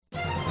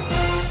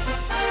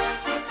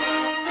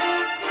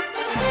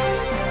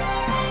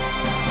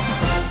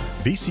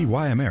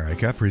VCY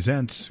America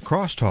presents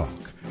Crosstalk,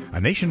 a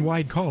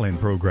nationwide call-in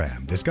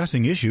program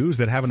discussing issues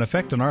that have an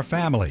effect on our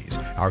families,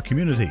 our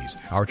communities,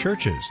 our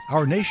churches,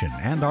 our nation,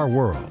 and our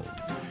world.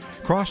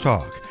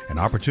 Crosstalk, an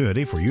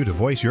opportunity for you to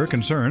voice your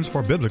concerns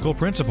for biblical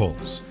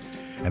principles.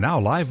 And now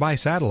live by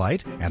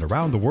satellite and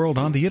around the world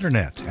on the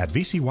internet at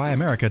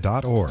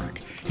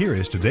vcyamerica.org. Here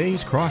is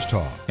today's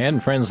Crosstalk.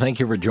 And friends, thank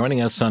you for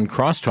joining us on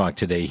Crosstalk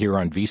today here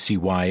on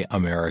VCY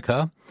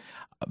America.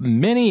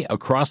 Many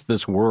across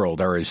this world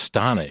are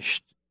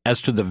astonished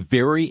as to the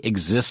very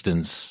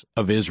existence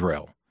of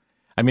Israel.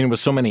 I mean, with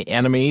so many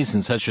enemies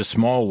and such a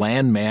small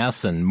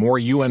landmass and more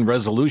UN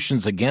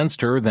resolutions against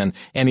her than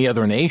any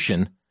other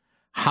nation,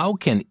 how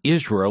can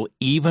Israel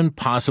even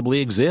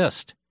possibly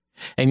exist?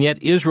 And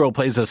yet Israel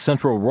plays a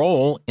central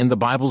role in the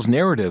Bible's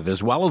narrative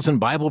as well as in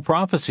Bible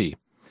prophecy.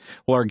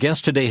 Well, our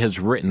guest today has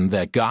written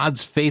that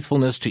God's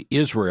faithfulness to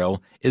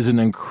Israel is an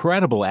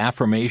incredible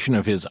affirmation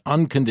of his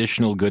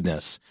unconditional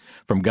goodness.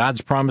 From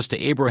God's promise to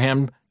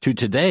Abraham to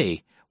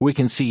today, we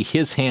can see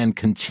his hand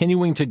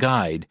continuing to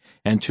guide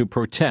and to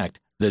protect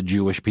the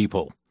Jewish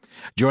people.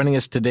 Joining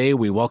us today,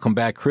 we welcome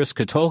back Chris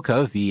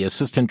Katulka, the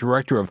Assistant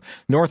Director of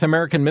North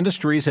American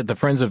Ministries at the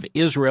Friends of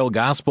Israel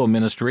Gospel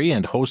Ministry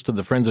and host of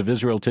the Friends of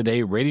Israel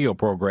Today radio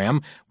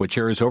program, which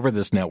airs over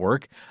this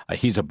network.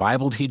 He's a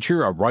Bible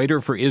teacher, a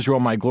writer for Israel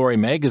My Glory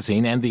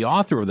magazine, and the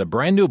author of the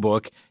brand new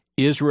book,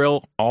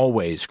 Israel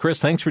Always. Chris,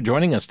 thanks for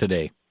joining us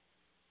today.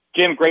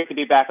 Jim, great to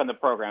be back on the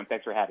program.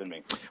 Thanks for having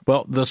me.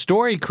 Well, the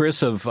story,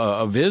 Chris,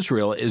 of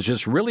Israel is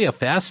just really a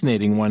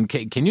fascinating one.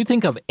 Can you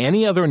think of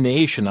any other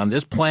nation on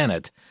this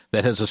planet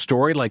that has a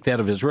story like that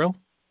of Israel?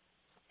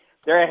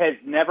 There has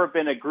never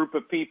been a group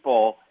of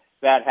people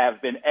that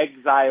have been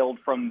exiled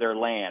from their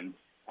land.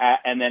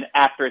 And then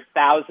after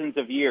thousands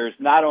of years,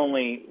 not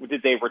only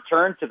did they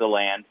return to the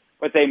land,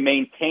 but they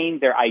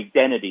maintained their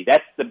identity.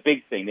 That's the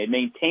big thing. They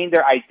maintained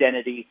their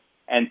identity,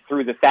 and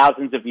through the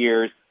thousands of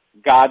years,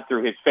 God,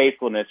 through his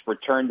faithfulness,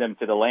 returned them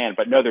to the land.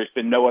 But no, there's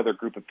been no other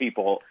group of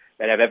people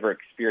that have ever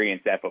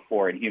experienced that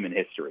before in human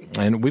history.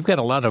 And we've got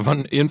a lot of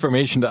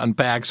information to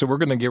unpack, so we're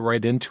going to get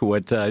right into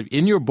it.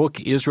 In your book,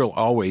 Israel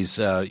Always,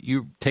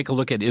 you take a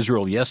look at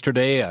Israel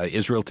yesterday,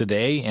 Israel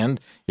today, and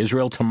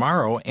Israel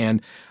tomorrow.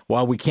 And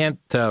while we can't,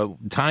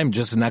 time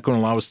just is not going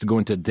to allow us to go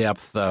into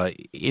depth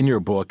in your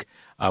book,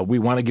 we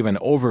want to give an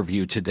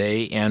overview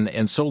today.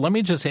 And so let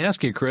me just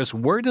ask you, Chris,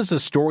 where does the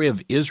story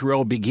of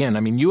Israel begin? I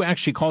mean, you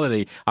actually call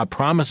it a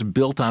promise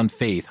built on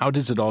faith. How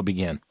does it all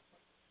begin?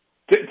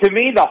 To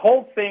me, the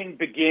whole thing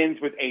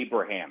begins with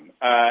Abraham.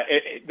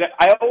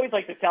 I always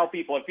like to tell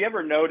people, if you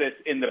ever notice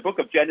in the book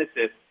of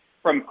Genesis,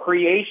 from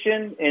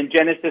creation in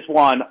Genesis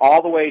 1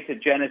 all the way to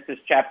Genesis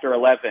chapter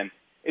 11,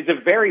 is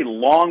a very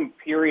long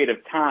period of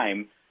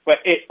time, but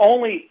it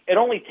only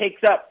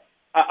takes up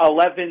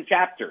 11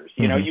 chapters.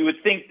 You know, you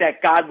would think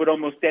that God would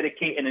almost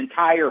dedicate an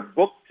entire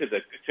book to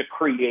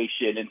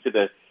creation and to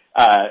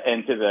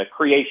the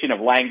creation of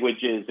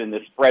languages and the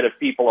spread of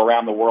people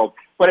around the world.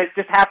 But it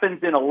just happens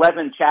in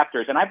 11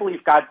 chapters, and I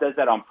believe God does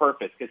that on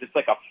purpose because it's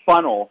like a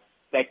funnel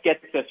that gets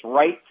us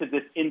right to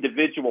this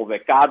individual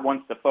that God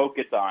wants to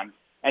focus on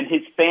and his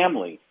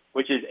family,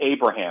 which is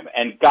Abraham.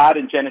 And God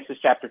in Genesis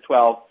chapter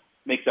 12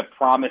 makes a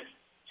promise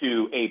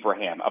to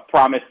Abraham, a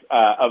promise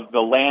of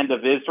the land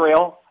of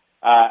Israel,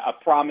 a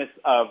promise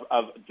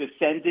of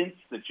descendants,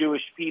 the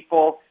Jewish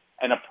people,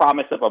 and a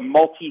promise of a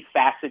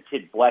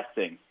multifaceted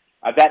blessing.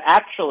 That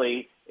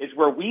actually is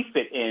where we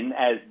fit in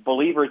as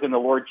believers in the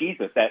Lord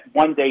Jesus, that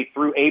one day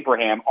through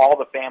Abraham, all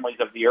the families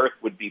of the earth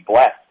would be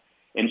blessed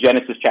in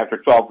Genesis chapter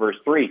 12, verse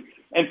 3.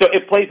 And so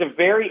it plays a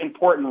very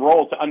important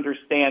role to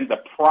understand the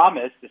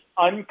promise, this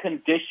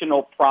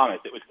unconditional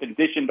promise. It was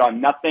conditioned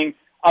on nothing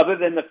other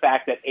than the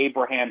fact that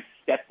Abraham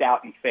stepped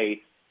out in faith,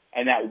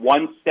 and that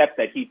one step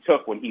that he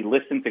took when he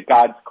listened to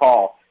God's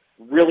call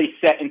really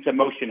set into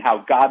motion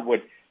how God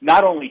would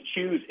not only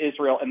choose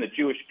Israel and the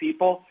Jewish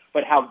people,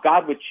 but how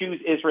God would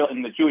choose Israel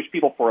and the Jewish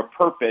people for a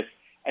purpose,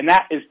 and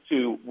that is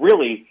to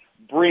really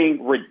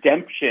bring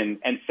redemption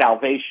and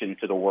salvation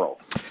to the world.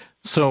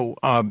 So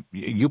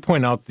you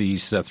point out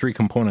these three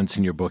components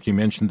in your book. You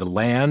mentioned the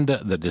land,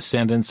 the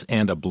descendants,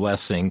 and a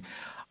blessing.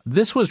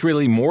 This was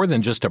really more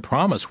than just a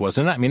promise,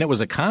 wasn't it? I mean, it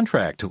was a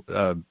contract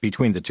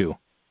between the two.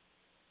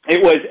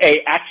 It was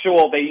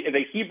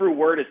the Hebrew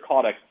word is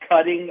called a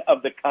cutting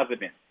of the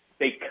covenant.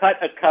 They cut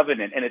a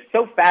covenant, and it's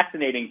so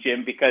fascinating,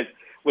 Jim, because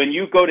when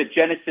you go to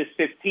Genesis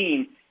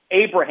 15,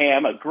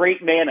 Abraham, a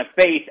great man of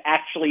faith,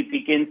 actually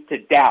begins to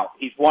doubt.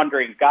 He's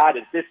wondering, God,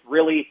 is this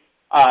really,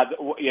 are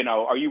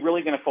you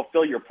really going to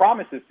fulfill your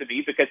promises to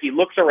me? Because he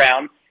looks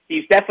around,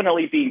 he's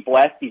definitely being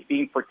blessed, he's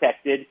being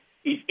protected.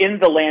 He's in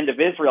the land of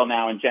Israel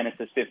now in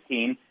Genesis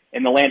 15,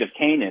 in the land of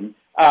Canaan,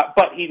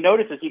 but he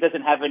notices he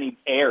doesn't have any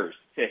heirs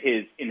to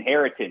his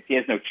inheritance. He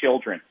has no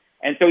children.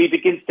 And so he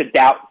begins to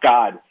doubt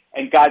God.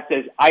 And God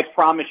says, I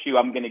promise you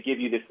I'm going to give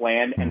you this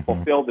land and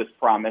fulfill this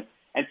promise.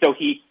 And so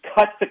he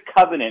cuts the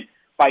covenant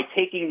by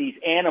taking these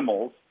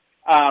animals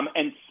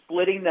and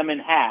splitting them in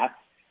half.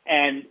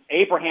 And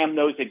Abraham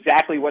knows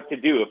exactly what to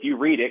do. If you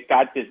read it,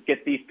 God says,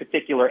 get these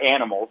particular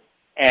animals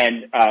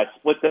and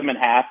split them in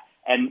half.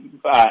 And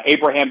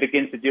Abraham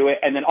begins to do it.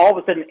 And then all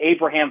of a sudden,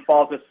 Abraham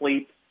falls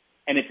asleep,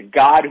 and it's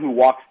God who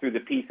walks through the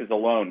pieces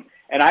alone.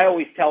 And I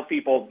always tell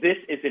people this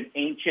is an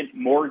ancient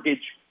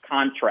mortgage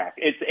contract.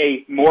 It's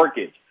a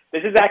mortgage.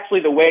 This is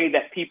actually the way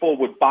that people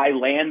would buy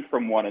land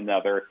from one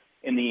another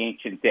in the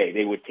ancient day.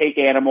 They would take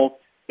animals,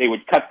 they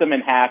would cut them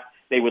in half,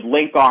 they would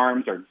link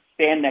arms or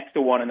stand next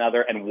to one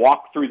another and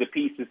walk through the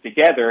pieces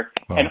together.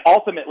 Wow. And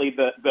ultimately,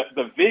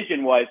 the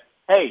vision was,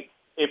 hey,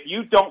 if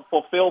you don't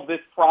fulfill this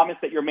promise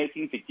that you're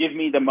making to give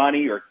me the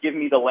money or give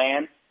me the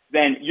land,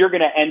 then you're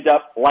going to end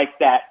up like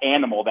that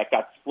animal that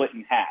got split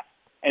in half.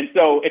 And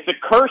so it's a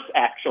curse,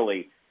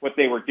 actually, what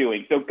they were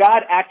doing. So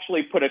God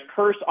actually put a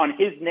curse on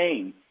his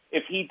name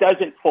if he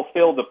doesn't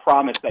fulfill the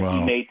promise that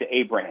he made to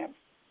Abraham.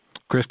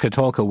 Chris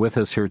Katulka with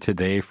us here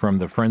today from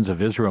the Friends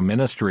of Israel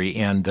Ministry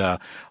and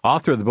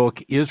author of the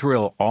book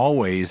Israel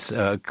Always.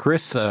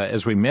 Chris,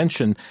 as we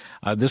mentioned,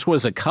 this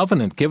was a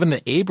covenant given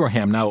to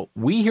Abraham. Now,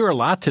 we hear a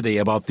lot today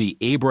about the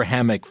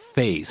Abrahamic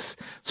faith.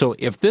 So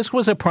if this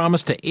was a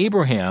promise to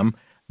Abraham,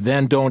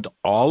 then don't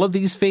all of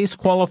these faiths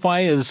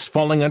qualify as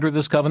falling under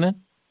this covenant?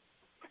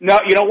 No,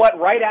 you know what?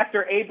 Right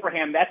after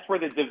Abraham, that's where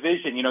the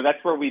division,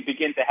 that's where we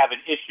begin to have an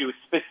issue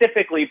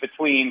specifically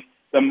between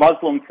the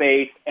Muslim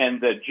faith and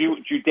the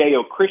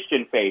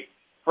Judeo-Christian faith.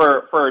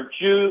 For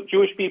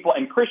Jewish people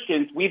and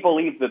Christians, we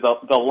believe that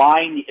the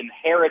line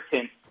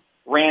inheritance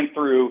ran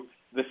through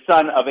the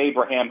son of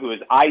Abraham, who is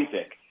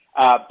Isaac.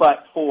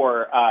 But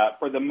for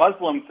the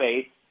Muslim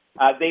faith,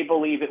 they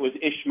believe it was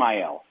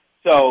Ishmael.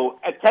 So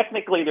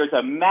technically, there's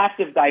a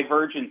massive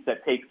divergence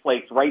that takes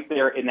place right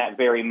there in that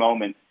very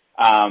moment,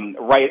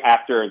 right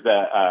after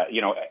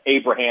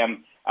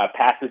Abraham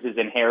passes his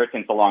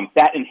inheritance along.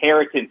 That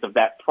inheritance of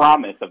that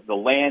promise of the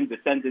land,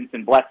 descendants,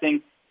 and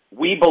blessing,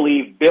 we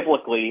believe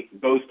biblically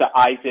goes to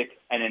Isaac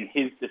and in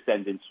his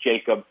descendants,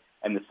 Jacob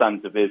and the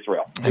sons of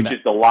Israel, which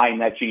is the line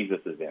that Jesus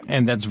is in.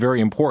 And that's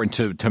very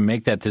important to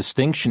make that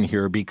distinction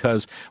here,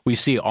 because we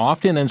see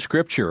often in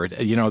Scripture,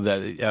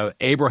 the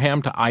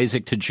Abraham to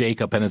Isaac to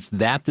Jacob, and it's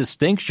that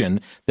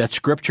distinction that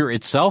Scripture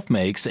itself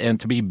makes. And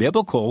to be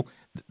biblical,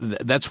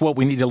 that's what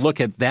we need to look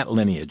at, that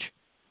lineage.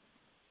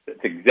 That's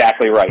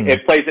exactly right. Mm-hmm.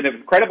 It plays an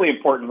incredibly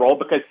important role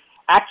because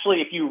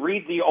actually if you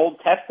read the Old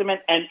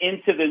Testament and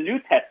into the New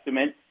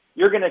Testament,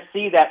 you're going to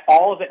see that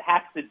all of it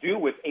has to do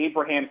with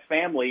Abraham's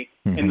family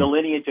in the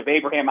lineage of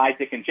Abraham,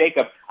 Isaac, and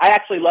Jacob. I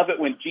actually love it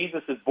when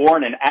Jesus is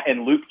born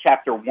in Luke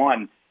chapter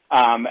 1,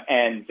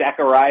 and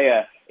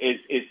Zechariah is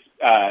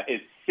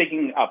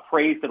singing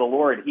praise to the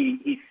Lord.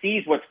 He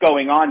sees what's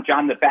going on,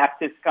 John the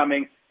Baptist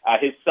coming,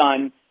 his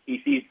son. He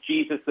sees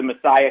Jesus, the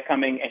Messiah,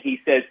 coming, and he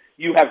says,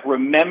 "You have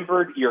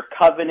remembered your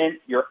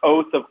covenant, your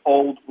oath of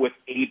old with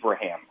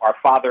Abraham, our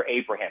father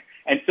Abraham."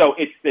 And so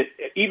it's this,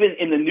 even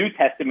in the New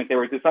Testament, there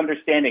was this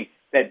understanding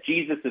that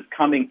Jesus is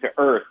coming to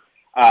earth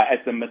as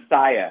the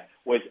Messiah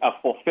was a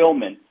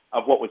fulfillment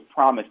of what was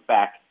promised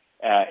back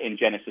in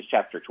Genesis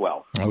chapter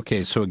 12.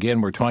 Okay, so again,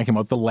 we're talking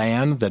about the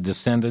land, the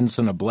descendants,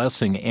 and a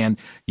blessing, and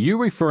you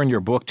refer in your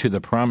book to the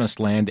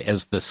promised land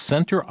as the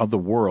center of the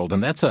world,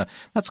 and that's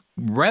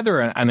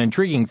rather an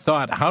intriguing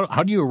thought.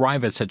 How do you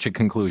arrive at such a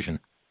conclusion?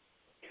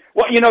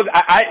 Well,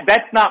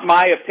 that's not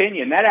my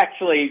opinion. That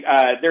actually,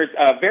 there's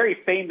a very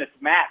famous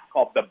map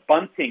called the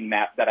Bunting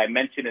map that I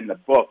mentioned in the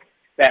book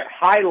that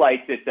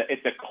highlights it.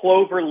 It's a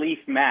clover leaf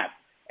map,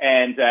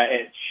 and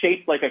it's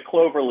shaped like a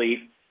clover leaf.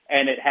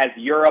 And it has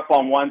Europe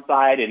on one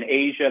side and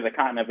Asia, the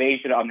continent of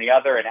Asia on the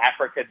other, and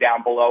Africa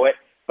down below it.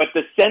 But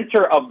the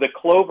center of the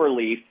clover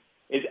leaf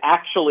is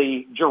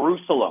actually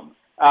Jerusalem,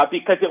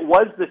 because it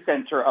was the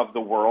center of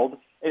the world.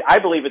 I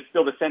believe it's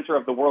still the center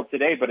of the world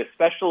today, but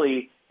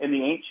especially in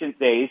the ancient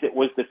days, it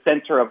was the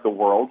center of the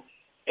world.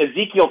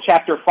 Ezekiel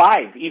chapter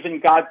 5, even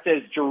God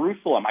says,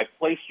 "Jerusalem, I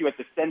placed you at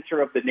the center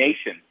of the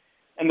nation."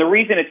 And the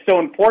reason it's so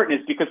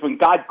important is because when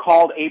God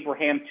called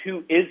Abraham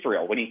to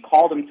Israel, when he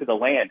called him to the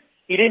land,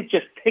 he didn't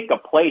just pick a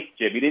place,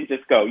 Jim. He didn't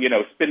just go,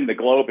 spin the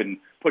globe and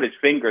put his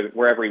finger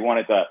wherever he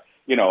wanted to,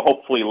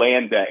 hopefully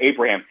land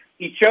Abraham.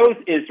 He chose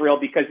Israel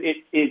because it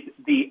is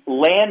the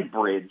land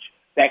bridge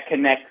that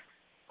connects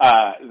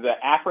the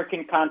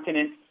African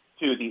continent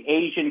to the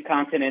Asian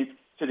continent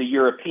to the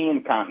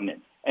European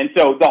continent. And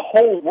so the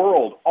whole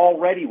world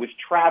already was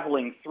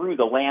traveling through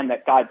the land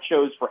that God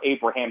chose for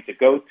Abraham to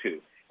go to.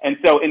 And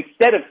so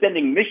instead of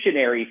sending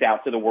missionaries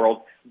out to the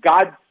world,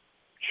 God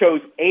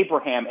chose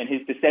Abraham and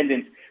his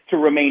descendants to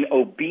remain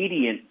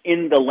obedient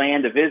in the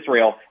land of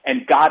Israel,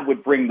 and God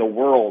would bring the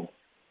world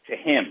to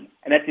him.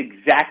 And that's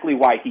exactly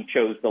why he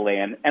chose the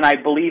land. And I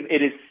believe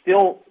it is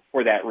still,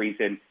 for that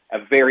reason, a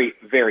very,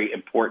 very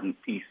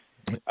important piece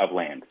of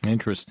land.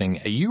 Interesting.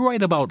 You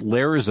write about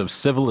layers of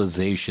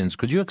civilizations.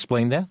 Could you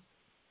explain that?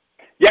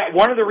 Yeah,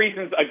 one of the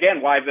reasons,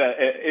 again, why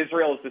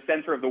Israel is the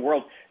center of the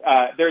world,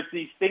 there's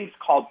these things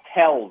called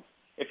tells.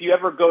 If you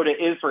ever go to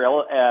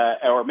Israel,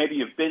 or maybe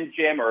you've been,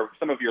 Jim, or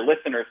some of your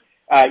listeners,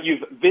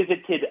 you've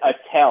visited a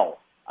tell.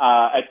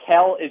 A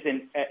tell is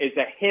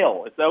a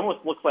hill. It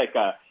almost looks like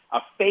a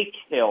fake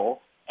hill,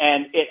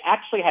 and it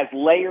actually has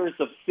layers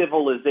of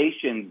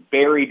civilization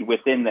buried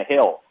within the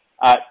hill.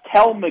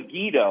 Tel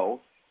Megiddo,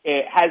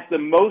 it has the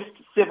most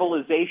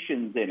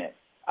civilizations in it.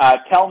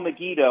 Tel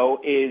Megiddo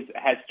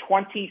has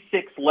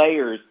 26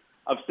 layers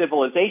of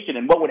civilization,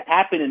 and what would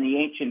happen in the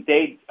ancient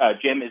days,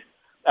 Jim, is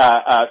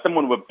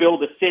someone would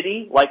build a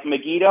city like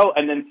Megiddo,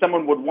 and then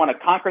someone would want to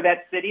conquer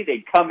that city.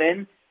 They'd come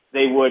in,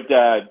 they would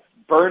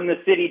burn the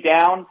city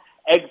down,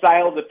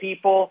 exile the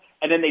people,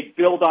 and then they'd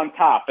build on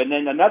top. And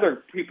then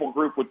another people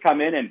group would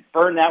come in and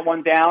burn that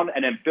one down,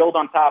 and then build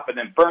on top, and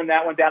then burn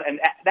that one down. And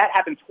that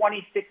happened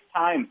 26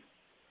 times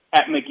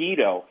at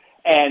Megiddo.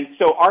 And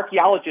so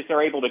archaeologists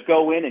are able to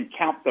go in and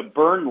count the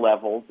burn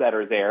levels that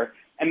are there.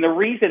 And the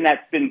reason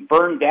that's been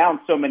burned down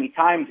so many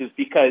times is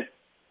because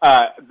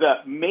the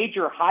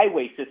major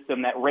highway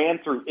system that ran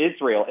through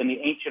Israel in the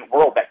ancient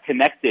world that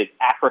connected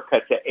Africa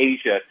to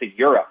Asia to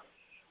Europe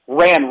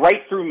ran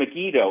right through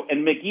Megiddo,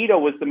 and Megiddo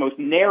was the most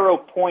narrow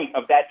point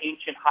of that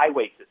ancient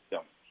highway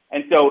system.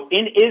 And so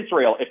in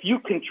Israel, if you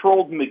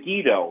controlled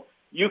Megiddo,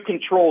 you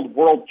controlled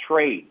world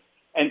trade.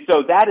 And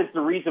so that is the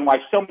reason why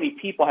so many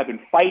people have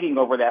been fighting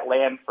over that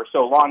land for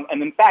so long.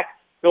 And in fact,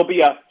 there'll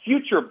be a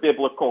future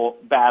biblical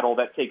battle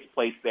that takes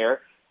place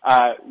there.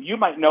 You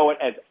might know it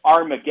as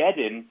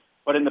Armageddon,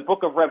 but in the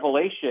book of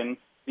Revelation,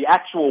 the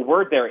actual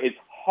word there is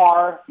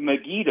Har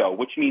Megiddo,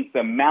 which means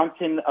the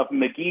mountain of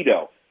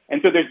Megiddo.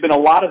 And so there's been a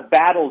lot of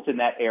battles in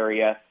that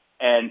area,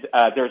 and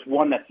there's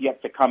one that's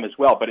yet to come as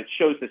well. But it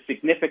shows the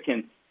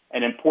significance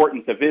and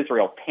importance of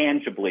Israel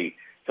tangibly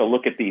to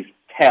look at these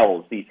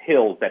tells, these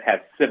hills that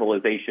have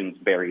civilizations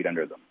buried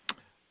under them.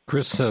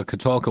 Chris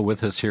Katulka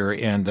with us here.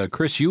 And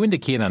Chris, you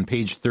indicate on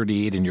page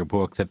 38 in your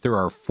book that there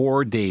are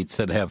 4 dates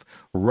that have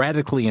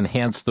radically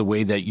enhanced the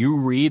way that you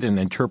read and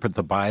interpret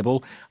the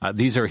Bible.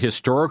 These are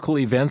historical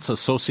events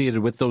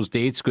associated with those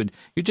dates. Could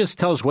you just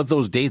tell us what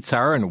those dates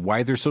are and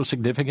why they're so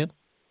significant?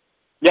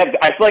 Yeah,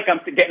 I feel like I'm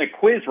getting a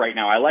quiz right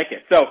now. I like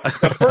it. So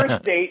the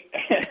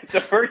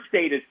first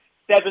date is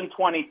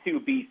 722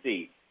 BC.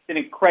 It's an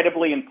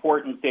incredibly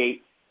important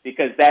date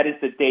because that is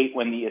the date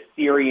when the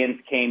Assyrians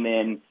came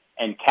in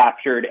and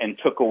captured and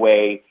took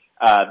away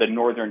the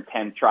northern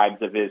 10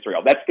 tribes of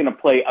Israel. That's going to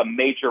play a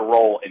major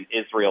role in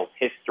Israel's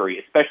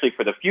history, especially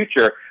for the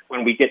future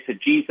when we get to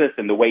Jesus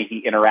and the way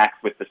he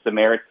interacts with the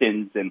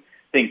Samaritans and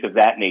things of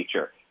that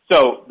nature.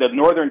 So the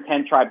northern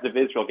 10 tribes of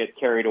Israel get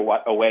carried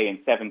away in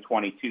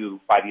 722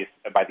 by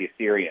the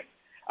Assyrians.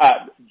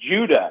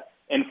 Judah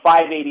in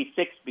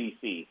 586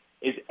 BC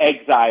is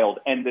exiled,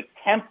 and the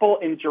temple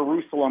in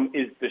Jerusalem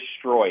is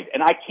destroyed.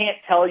 And I can't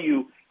tell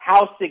you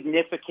how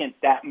significant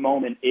that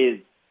moment is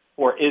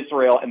for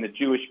Israel and the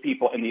Jewish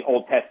people in the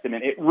Old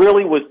Testament. It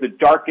really was the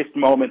darkest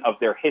moment of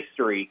their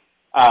history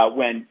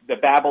when the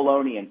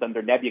Babylonians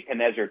under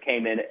Nebuchadnezzar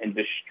came in and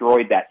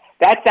destroyed that.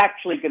 That's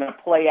actually going to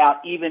play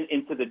out even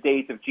into the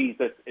days of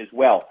Jesus as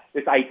well,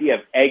 this idea of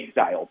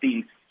exile,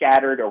 being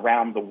scattered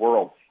around the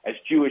world as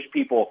Jewish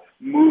people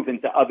move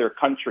into other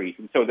countries.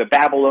 And so the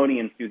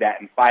Babylonians do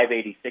that in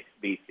 586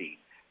 BC.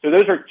 So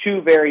those are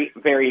 2 very,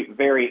 very,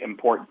 very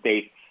important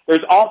dates.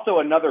 There's also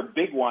another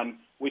big one,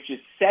 which is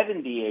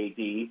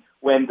 70 AD,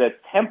 when the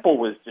temple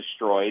was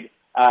destroyed.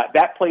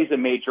 That plays a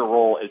major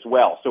role as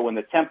well. So when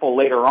the temple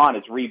later on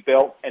is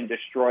rebuilt and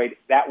destroyed,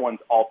 that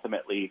one's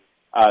ultimately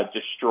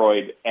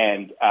destroyed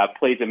and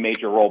plays a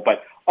major role.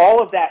 But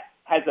all of that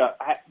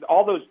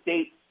all those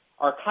dates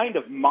are kind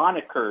of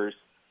monikers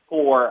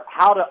for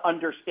how to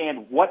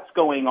understand what's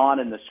going on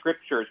in the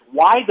scriptures,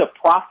 why the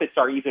prophets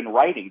are even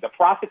writing. The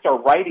prophets are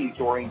writing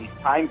during these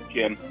times,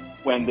 Jim,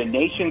 when the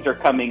nations are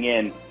coming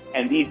in,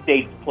 and these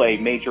dates play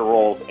major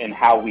roles in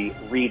how we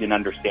read and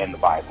understand the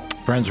Bible.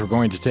 Friends, we're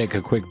going to take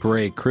a quick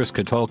break. Chris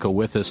Katulka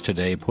with us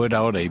today put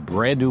out a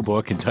brand new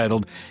book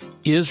entitled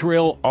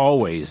Israel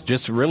Always.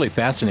 Just really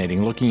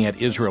fascinating, looking at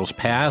Israel's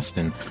past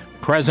and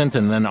present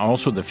and then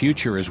also the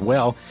future as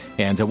well.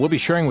 And we'll be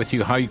sharing with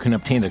you how you can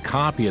obtain a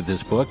copy of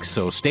this book.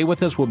 So stay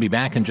with us. We'll be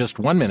back in just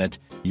 1 minute.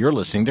 You're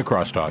listening to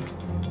Crosstalk.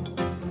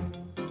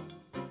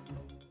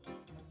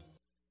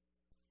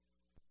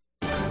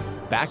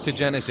 Back to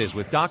Genesis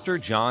with Dr.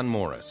 John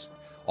Morris,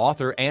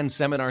 author and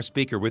seminar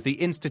speaker with the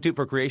Institute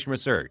for Creation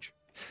Research.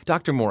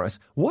 Dr. Morris,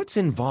 what's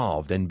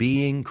involved in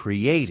being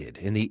created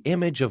in the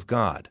image of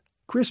God?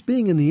 Chris,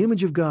 being in the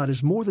image of God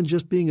is more than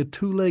just being a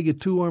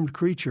 2-legged, 2-armed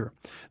creature.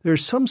 There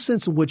is some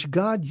sense in which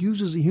God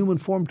uses a human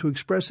form to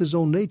express his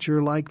own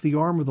nature like the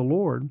arm of the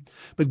Lord,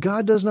 but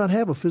God does not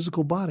have a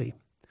physical body.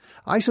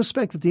 I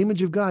suspect that the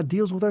image of God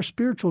deals with our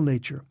spiritual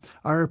nature,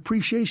 our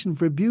appreciation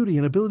for beauty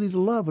and ability to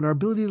love, and our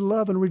ability to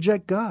love and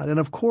reject God, and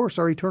of course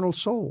our eternal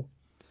soul.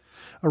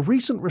 A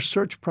recent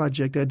research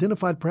project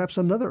identified perhaps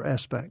another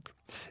aspect.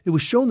 It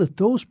was shown that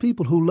those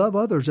people who love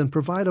others and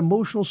provide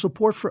emotional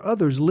support for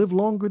others live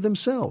longer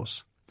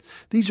themselves.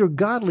 These are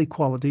godly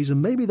qualities,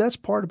 and maybe that's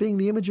part of being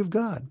the image of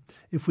God.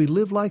 If we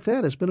live like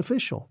that, it's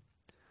beneficial.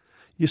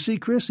 You see,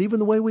 Chris, even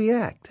the way we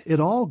act, it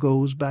all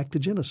goes back to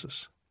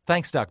Genesis.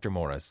 Thanks, Dr.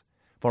 Morris.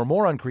 For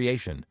more on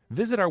creation,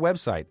 visit our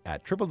website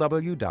at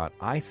www.icr.org.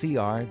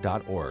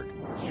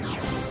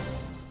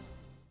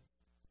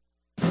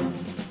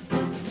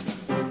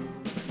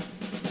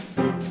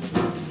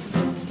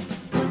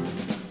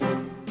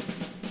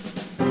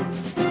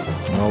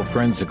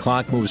 friends, the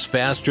clock moves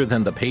faster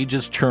than the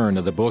pages turn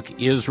of the book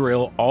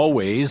Israel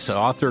Always.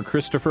 Author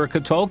Christopher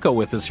Katulka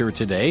with us here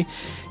today.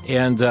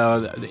 And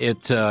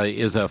it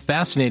is a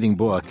fascinating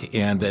book.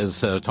 And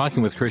as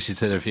talking with Chris, he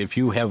said if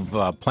you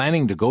have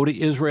planning to go to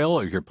Israel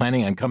or you're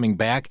planning on coming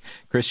back,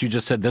 Chris, you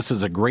just said this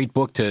is a great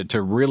book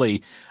to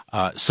really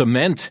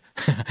cement,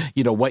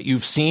 what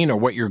you've seen or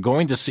what you're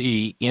going to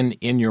see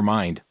in your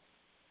mind.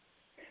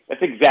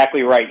 That's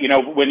exactly right.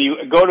 When you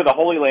go to the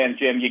Holy Land,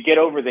 Jim, you get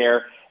over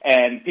there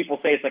and people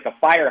say it's like a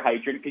fire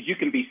hydrant because you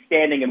can be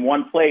standing in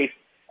one place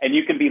and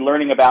you can be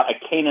learning about a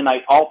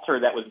Canaanite altar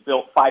that was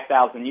built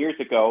 5,000 years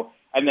ago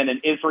and then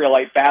an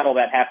Israelite battle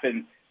that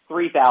happened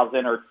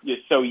 3,000 or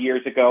so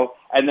years ago.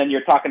 And then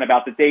you're talking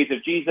about the days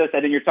of Jesus,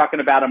 and then you're talking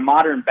about a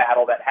modern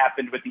battle that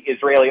happened with the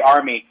Israeli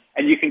army.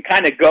 And you can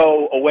kind of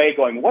go away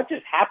going, what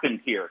just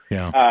happened here?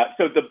 Yeah.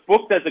 So the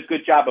book does a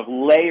good job of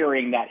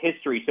layering that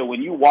history. So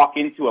when you walk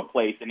into a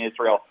place in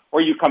Israel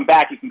or you come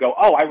back, you can go,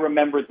 oh, I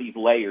remember these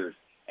layers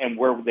and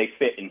where they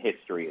fit in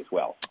history as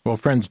well. Well,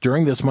 friends,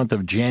 during this month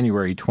of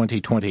January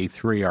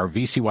 2023, our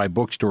VCY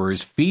bookstore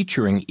is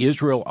featuring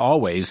Israel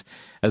Always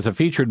as a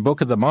featured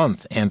book of the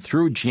month. And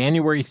through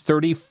January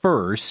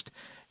 31st,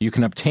 you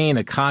can obtain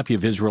a copy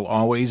of Israel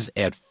Always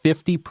at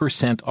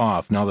 50%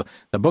 off. Now,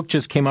 the book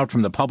just came out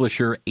from the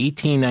publisher,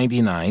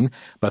 $18.99,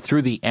 but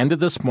through the end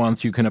of this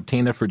month, you can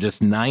obtain it for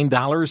just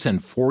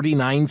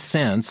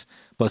 $9.49,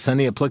 plus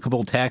any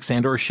applicable tax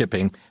and or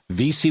shipping.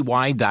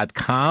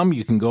 VCY.com.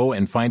 You can go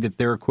and find it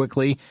there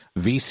quickly,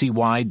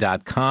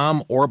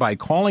 VCY.com, or by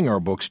calling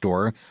our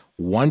bookstore,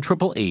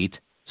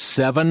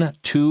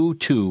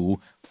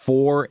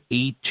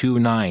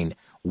 1-888-722-4829.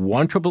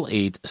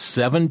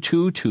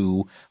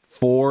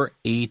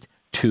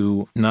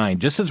 1-888-722-4829.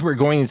 Just as we're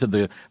going into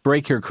the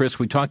break here, Chris,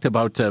 we talked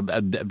about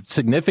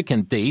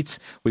significant dates.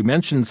 We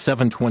mentioned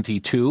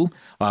 722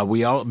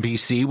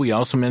 BC. We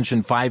also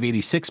mentioned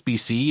 586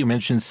 BC. You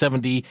mentioned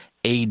 70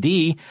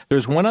 AD.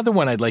 There's one other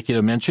one I'd like you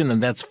to mention,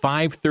 and that's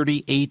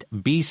 538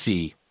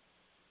 BC.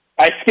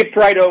 I skipped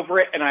right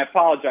over it, and I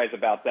apologize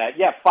about that.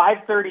 Yeah,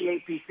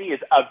 538 BC is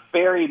a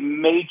very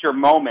major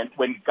moment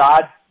when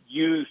God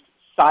used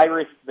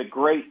Cyrus the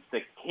Great,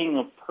 the king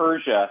of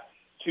Persia,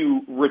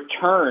 to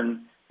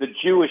return the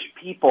Jewish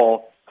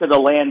people to the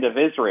land of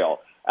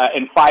Israel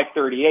in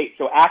 538.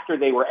 So after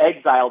they were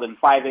exiled in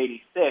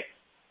 586,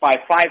 by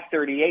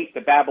 538,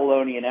 the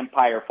Babylonian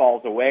Empire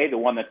falls away, the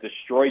one that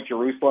destroyed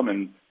Jerusalem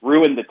and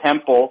ruined the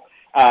temple,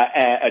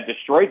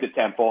 destroyed the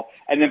temple.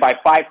 And then by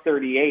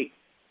 538,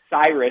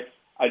 Cyrus,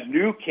 a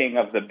new king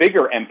of the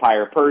bigger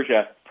empire,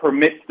 Persia,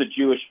 permits the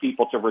Jewish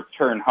people to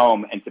return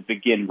home and to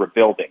begin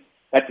rebuilding.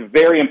 That's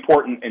very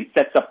important and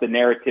sets up the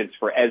narratives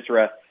for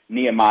Ezra,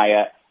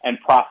 Nehemiah, and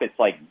prophets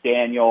like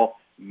Daniel,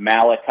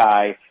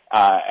 Malachi,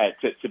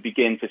 to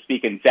begin to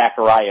speak, and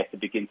Zechariah to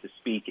begin to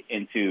speak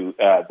into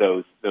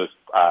those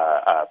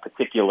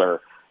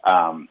particular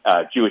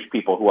Jewish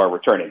people who are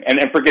returning. And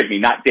forgive me,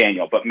 not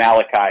Daniel, but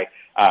Malachi,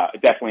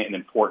 definitely an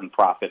important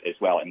prophet as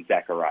well, and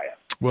Zechariah.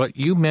 Well,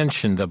 you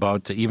mentioned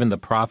about even the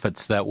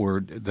prophets that were,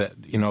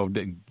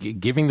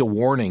 giving the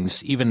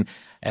warnings, even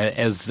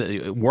as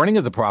warning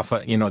of the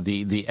prophet,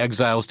 the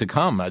exiles to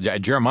come.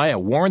 Jeremiah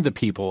warned the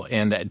people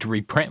and to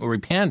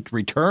repent,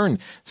 return,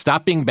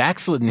 stop being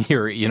backslidden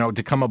here,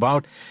 to come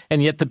about.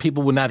 And yet the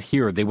people would not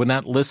hear; they would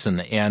not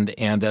listen.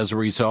 And as a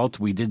result,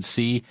 we did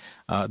see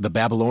the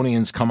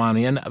Babylonians come on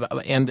in,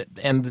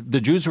 and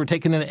the Jews were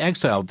taken into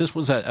exile. This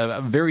was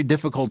a very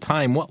difficult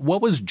time.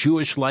 What was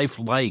Jewish life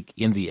like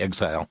in the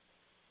exile?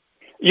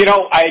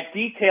 I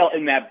detail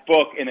in that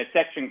book in a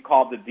section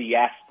called the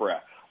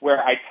diaspora,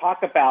 where I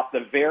talk about the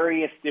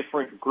various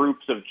different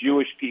groups of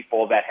Jewish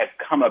people that have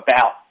come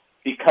about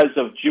because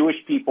of Jewish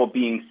people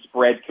being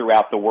spread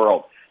throughout the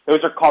world.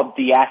 Those are called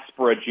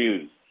diaspora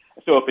Jews.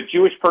 So if a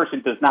Jewish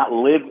person does not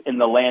live in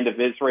the land of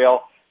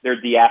Israel, they're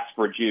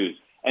diaspora Jews.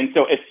 And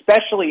so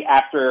especially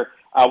after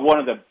one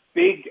of the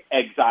big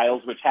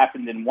exiles, which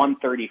happened in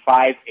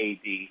 135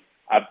 AD,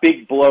 a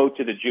big blow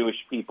to the Jewish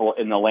people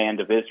in the land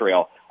of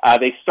Israel.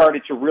 They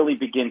started to really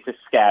begin to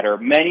scatter.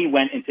 Many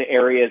went into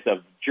areas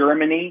of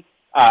Germany.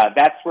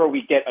 That's where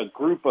we get a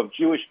group of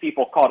Jewish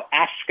people called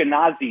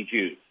Ashkenazi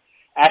Jews.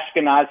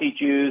 Ashkenazi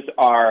Jews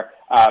are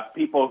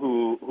people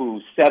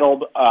who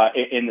settled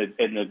in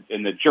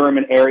the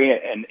German area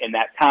in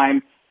that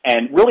time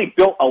and really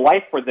built a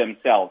life for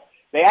themselves.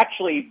 They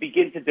actually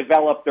begin to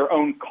develop their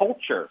own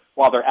culture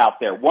while they're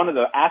out there. One of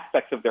the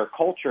aspects of their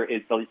culture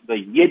is the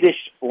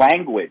Yiddish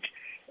language.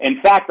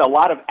 In fact, a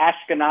lot of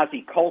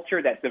Ashkenazi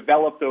culture that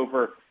developed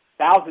over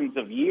thousands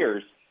of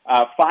years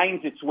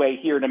finds its way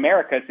here in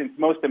America, since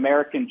most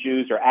American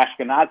Jews are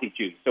Ashkenazi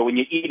Jews. So when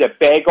you eat a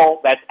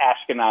bagel, that's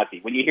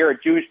Ashkenazi. When you hear a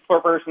Jewish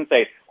person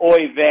say,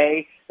 oy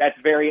vey, that's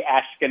very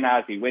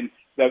Ashkenazi. When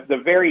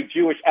the very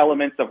Jewish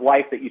elements of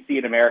life that you see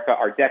in America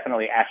are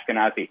definitely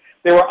Ashkenazi.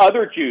 There were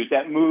other Jews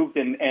that moved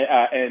and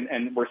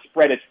were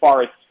spread as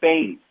far as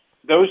Spain.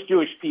 Those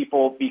Jewish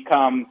people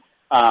become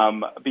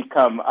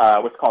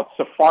what's called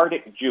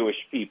Sephardic Jewish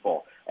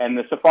people. And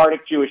the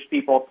Sephardic Jewish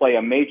people play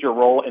a major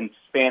role in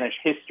Spanish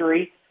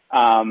history.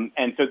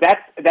 And so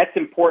that's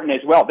important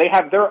as well. They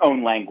have their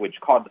own language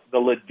called the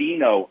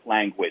Ladino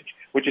language,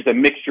 which is a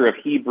mixture of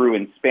Hebrew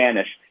and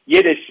Spanish.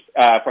 Yiddish,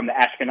 from the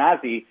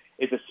Ashkenazi,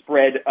 is a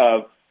spread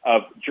of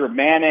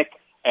Germanic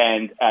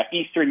and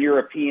Eastern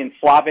European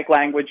Slavic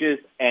languages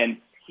and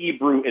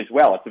Hebrew as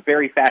well. It's a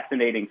very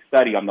fascinating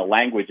study on the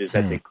languages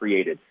that they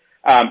created.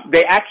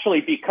 They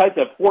actually, because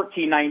of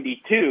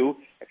 1492,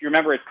 if you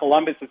remember, as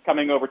Columbus is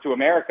coming over to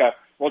America,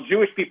 well,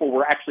 Jewish people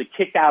were actually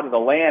kicked out of the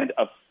land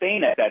of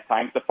Spain at that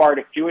time,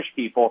 Sephardic Jewish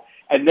people,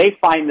 and they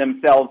find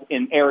themselves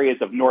in areas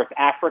of North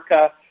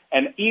Africa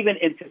and even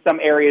into some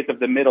areas of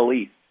the Middle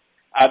East.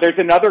 There's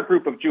another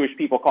group of Jewish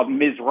people called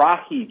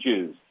Mizrahi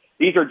Jews.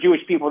 These are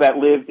Jewish people that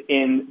lived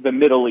in the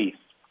Middle East,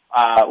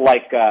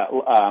 like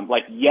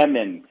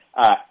Yemen,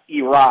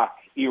 Iraq,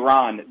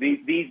 Iran.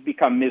 These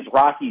become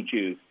Mizrahi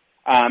Jews.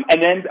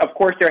 And then, of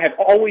course, there have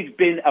always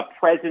been a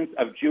presence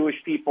of Jewish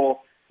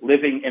people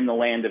living in the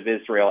land of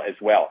Israel as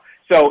well.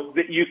 So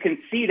you can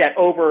see that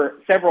over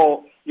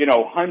several,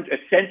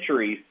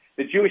 centuries,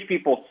 the Jewish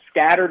people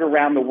scattered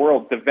around the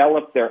world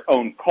developed their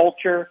own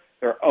culture,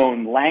 their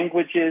own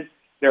languages,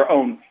 their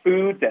own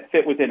food that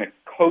fit within a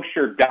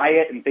kosher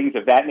diet and things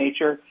of that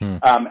nature.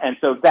 And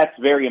so that's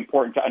very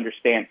important to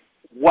understand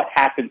what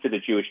happened to the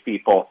Jewish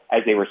people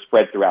as they were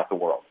spread throughout the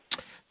world.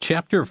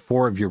 Chapter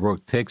 4 of your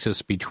book takes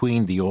us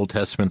between the Old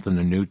Testament and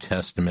the New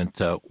Testament.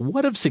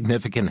 What of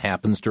significant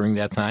happens during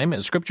that time?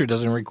 Scripture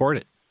doesn't record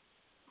it.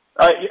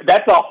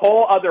 That's a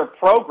whole other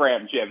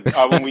program, Jim,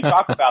 when we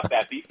talk about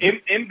that.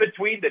 In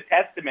between the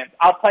Testaments,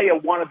 I'll tell you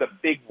one of the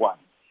big ones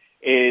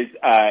is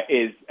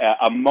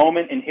a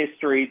moment in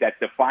history that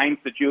defines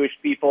the Jewish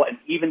people and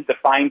even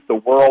defines the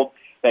world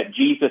that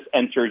Jesus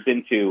enters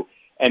into.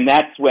 And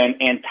that's when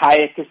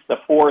Antiochus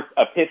IV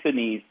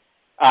Epiphanes,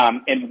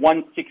 in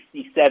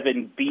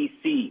 167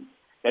 BC,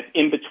 that's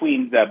in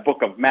between the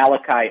book of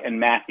Malachi and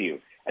Matthew,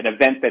 an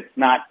event that's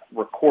not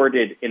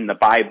recorded in the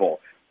Bible.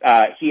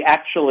 He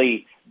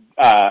actually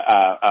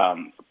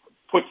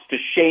puts to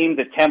shame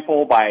the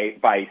temple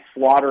by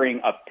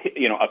slaughtering a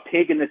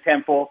pig in the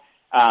temple.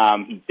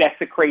 He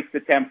desecrates the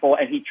temple,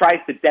 and he tries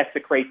to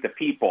desecrate the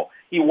people.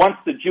 He wants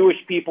the Jewish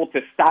people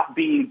to stop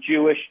being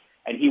Jewish,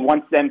 and he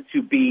wants them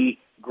to be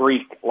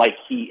Greek like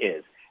he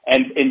is.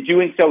 And in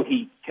doing so,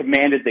 he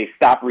commanded they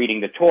stop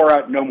reading the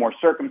Torah, no more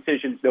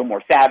circumcisions, no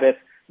more Sabbath,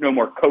 no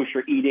more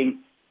kosher eating.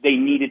 They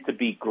needed to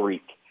be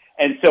Greek.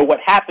 And so what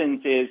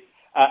happens is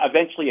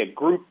eventually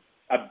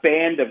a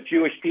band of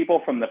Jewish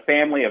people from the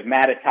family of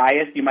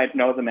Mattathias, you might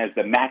know them as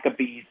the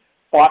Maccabees,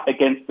 fought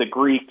against the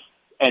Greeks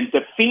and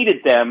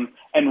defeated them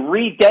and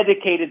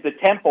rededicated the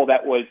temple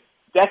that was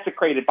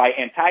desecrated by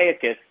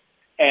Antiochus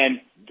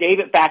and gave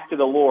it back to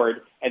the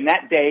Lord. And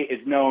that day is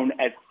known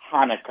as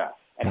Hanukkah.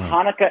 And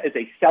Hanukkah is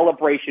a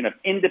celebration of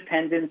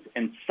independence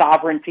and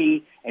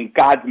sovereignty and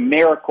God's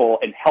miracle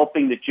in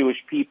helping the Jewish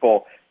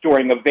people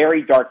during a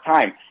very dark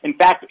time. In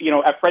fact,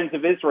 at Friends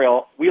of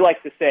Israel, we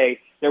like to say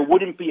there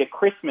wouldn't be a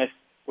Christmas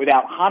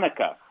without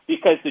Hanukkah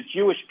because the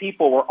Jewish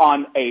people were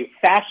on a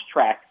fast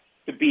track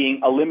to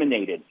being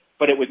eliminated.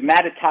 But it was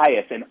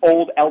Mattathias, an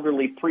old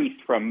elderly priest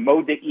from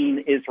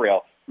Modi'in,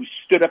 Israel, who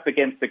stood up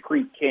against the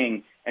Greek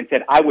king and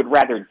said, I would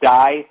rather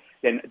die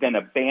than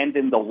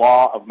abandon the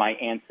law of my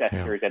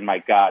ancestors and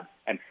my God,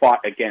 and fought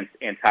against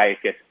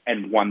Antiochus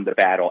and won the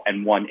battle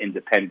and won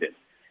independence.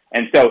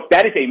 And so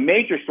that is a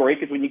major story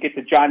because when you get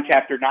to John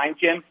chapter 9,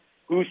 Jim,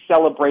 who's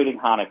celebrating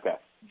Hanukkah?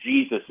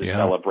 Jesus is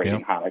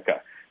celebrating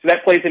Hanukkah. So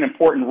that plays an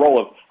important role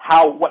of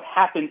how what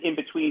happened in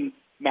between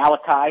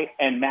Malachi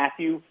and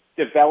Matthew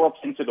develops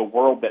into the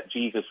world that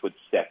Jesus would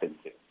step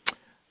into.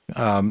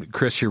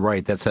 Chris, you're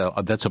right. That's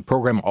a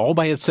program all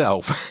by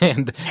itself.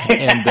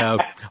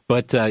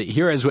 But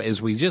here,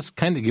 as we just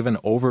kind of give an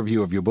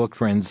overview of your book,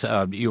 friends,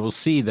 you will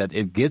see that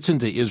it gets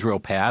into Israel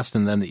past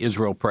and then the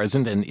Israel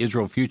present and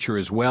Israel future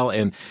as well.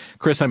 And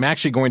Chris, I'm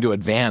actually going to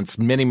advance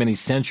many, many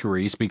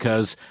centuries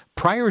because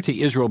prior to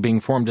Israel being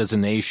formed as a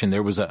nation,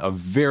 there was a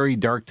very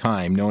dark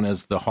time known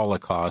as the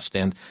Holocaust.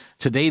 And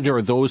today there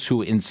are those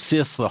who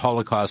insist the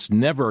Holocaust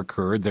never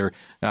occurred. They're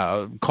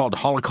called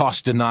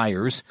Holocaust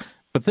deniers.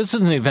 But this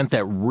is an event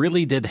that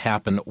really did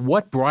happen.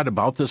 What brought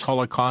about this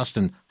Holocaust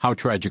and how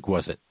tragic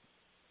was it?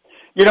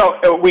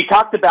 We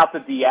talked about the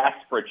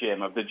diaspora,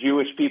 Jim, of the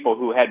Jewish people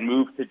who had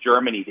moved to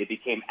Germany. They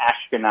became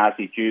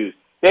Ashkenazi Jews.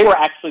 They were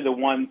actually the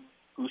ones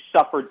who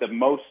suffered the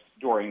most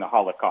during the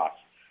Holocaust.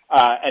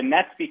 And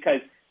that's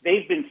because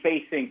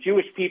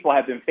Jewish people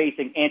have been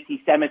facing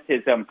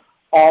anti-Semitism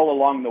all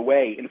along the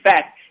way. In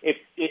fact,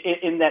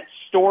 in that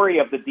story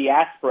of the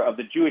diaspora, of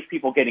the Jewish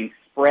people getting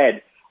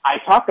spread, I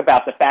talk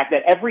about the fact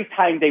that every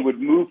time they would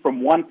move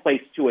from one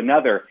place to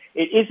another,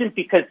 it isn't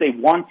because they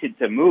wanted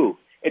to move.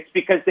 It's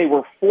because they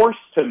were forced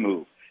to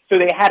move. So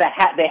they had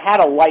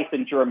a life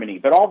in Germany,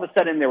 but all of a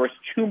sudden there was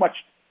too much.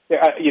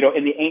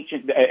 In the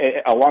ancient,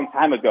 a long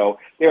time ago,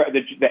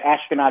 the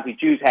Ashkenazi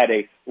Jews had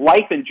a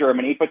life in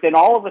Germany, but then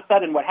all of a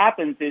sudden what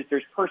happens is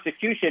there's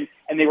persecution,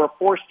 and they were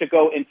forced to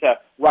go into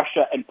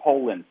Russia and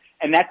Poland,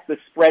 and that's the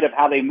spread of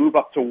how they move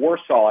up to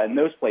Warsaw and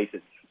those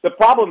places. The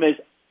problem is,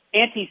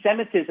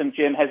 anti-Semitism,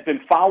 Jim, has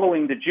been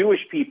following the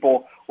Jewish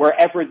people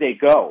wherever they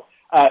go.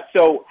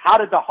 So how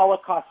did the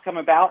Holocaust come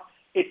about?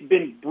 It's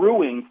been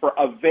brewing for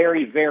a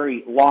very,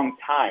 very long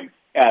time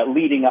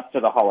leading up to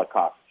the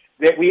Holocaust.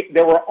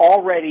 There were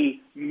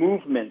already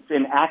movements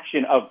in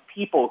action of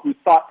people who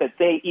thought that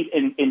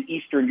in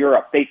Eastern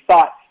Europe, they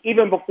thought,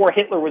 even before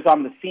Hitler was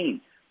on the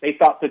scene, they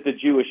thought that the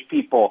Jewish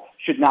people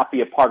should not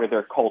be a part of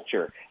their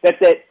culture. That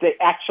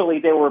actually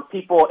there were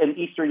people in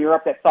Eastern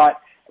Europe that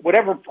thought,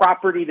 whatever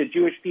property the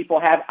Jewish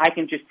people have, I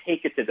can just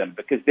take it to them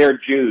because they're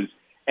Jews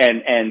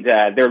and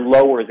they're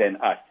lower than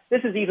us.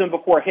 This is even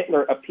before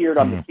Hitler appeared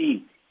on the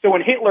scene. So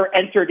when Hitler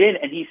entered in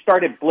and he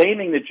started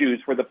blaming the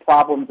Jews for the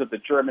problems of the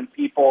German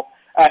people,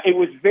 it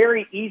was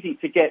very easy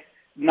to get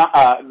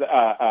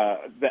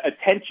the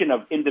attention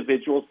of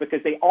individuals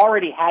because they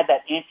already had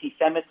that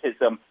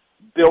anti-Semitism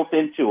built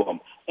into them.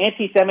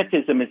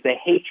 Anti-Semitism is the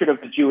hatred of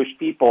the Jewish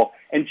people.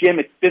 And, Jim,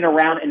 it's been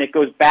around, and it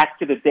goes back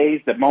to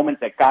the moment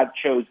that God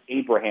chose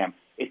Abraham.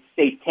 It's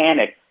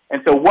satanic.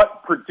 And so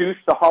what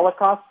produced the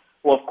Holocaust?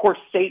 Well, of course,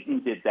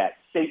 Satan did that.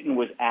 Satan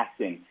was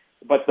acting.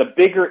 But the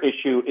bigger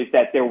issue is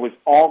that there was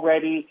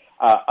already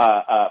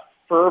a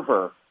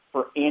fervor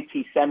for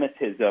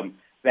anti-Semitism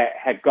that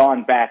had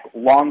gone back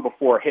long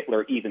before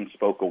Hitler even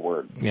spoke a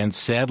word. And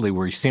sadly,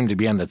 we seem to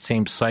be on that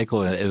same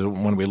cycle as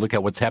when we look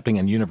at what's happening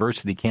on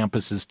university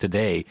campuses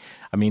today.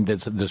 I mean,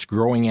 this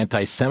growing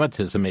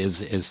anti-Semitism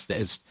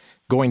is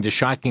going to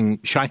shocking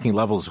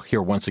levels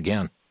here once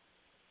again.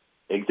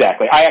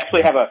 Exactly. I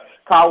actually have a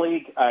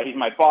colleague. He's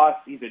my boss.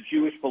 He's a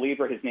Jewish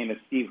believer. His name is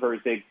Steve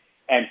Herzig.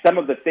 And some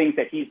of the things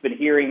that he's been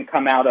hearing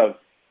come out of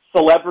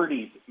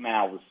celebrities'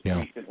 mouths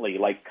recently,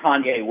 like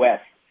Kanye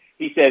West.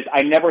 He says,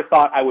 I never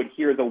thought I would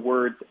hear the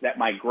words that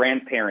my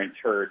grandparents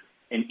heard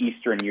in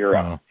Eastern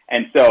Europe. Wow.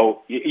 And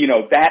so,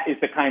 that is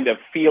the kind of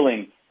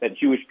feeling that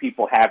Jewish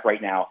people have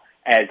right now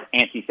as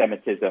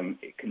anti-Semitism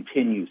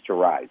continues to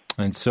rise.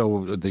 And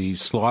so the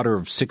slaughter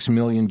of 6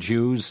 million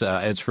Jews,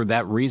 it's for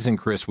that reason,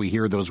 Chris, we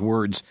hear those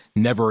words,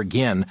 never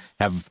again,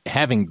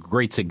 having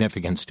great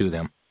significance to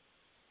them.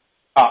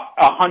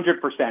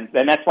 100%.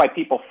 And that's why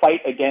people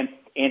fight against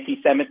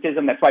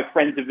anti-Semitism. That's why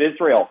Friends of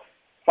Israel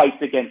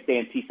fights against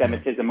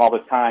anti-Semitism all the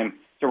time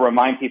to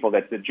remind people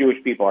that the Jewish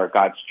people are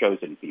God's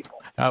chosen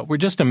people. We're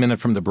just a minute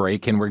from the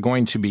break, and we're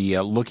going to be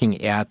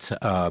looking at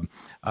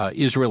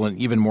Israel in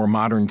even more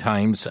modern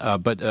times,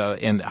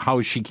 and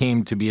how she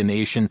came to be a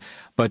nation.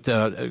 But,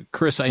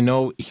 Chris, I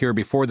know here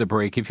before the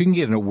break, if you can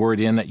get a word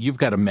in, you've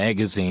got a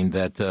magazine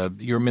that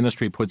your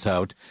ministry puts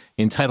out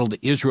entitled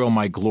Israel,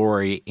 My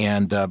Glory,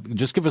 and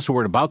just give us a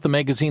word about the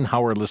magazine, how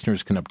our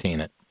listeners can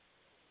obtain it.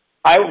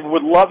 I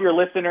would love your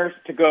listeners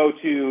to go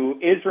to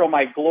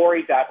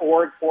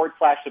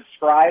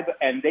israelmyglory.org/subscribe,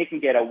 and they can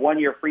get a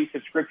 1-year free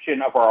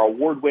subscription of our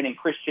award-winning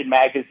Christian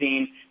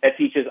magazine that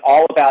teaches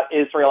all about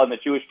Israel and the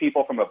Jewish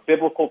people from a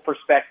biblical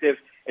perspective.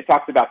 It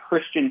talks about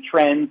Christian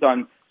trends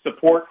on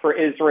support for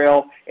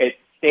Israel. It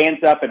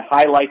stands up and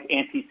highlights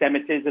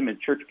anti-Semitism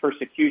and church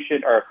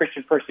persecution or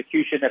Christian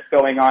persecution that's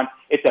going on.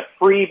 It's a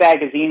free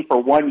magazine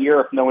for 1 year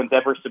if no one's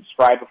ever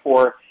subscribed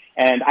before.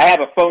 And I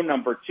have a phone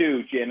number,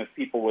 too, Jim, if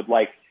people would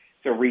like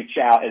to reach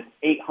out. It's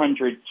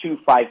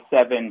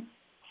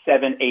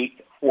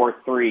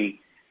 800-257-7843,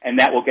 and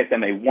that will get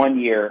them a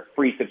 1-year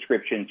free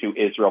subscription to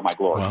Israel, My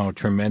Glory. Wow,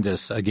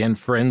 tremendous. Again,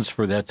 friends,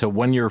 for that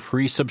 1-year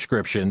free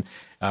subscription,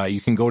 you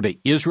can go to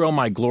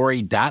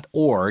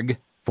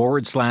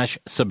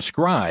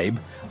israelmyglory.org/subscribe,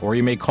 or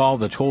you may call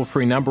the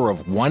toll-free number of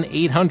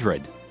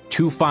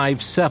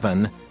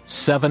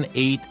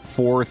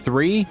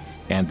 1-800-257-7843,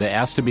 and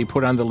asked to be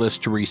put on the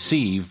list to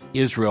receive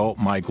Israel,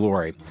 My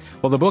Glory.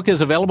 Well, the book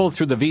is available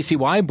through the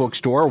VCY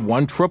bookstore,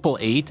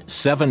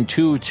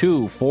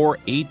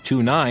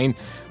 1-888-722-4829.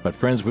 But,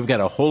 friends, we've got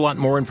a whole lot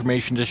more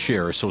information to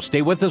share, so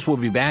stay with us. We'll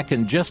be back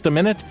in just a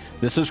minute.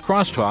 This is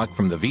Crosstalk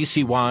from the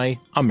VCY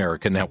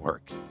America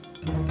Network.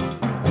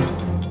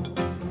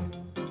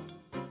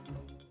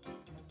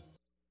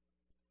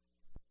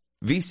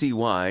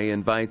 VCY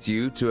invites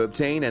you to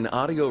obtain an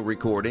audio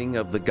recording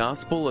of the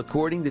Gospel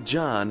according to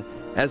John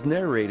as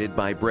narrated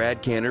by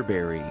Brad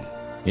Canterbury.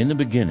 In the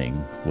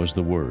beginning was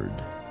the Word,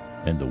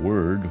 and the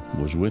Word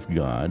was with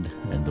God,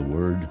 and the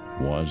Word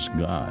was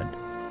God.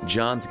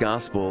 John's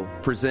Gospel,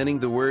 presenting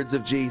the words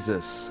of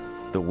Jesus,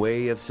 the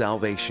way of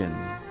salvation.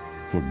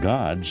 For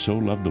God so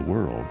loved the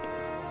world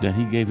that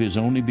he gave his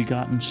only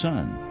begotten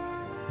Son,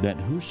 that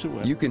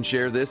whosoever... You can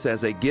share this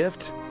as a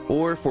gift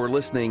or for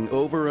listening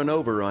over and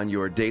over on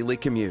your daily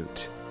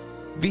commute.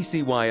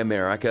 VCY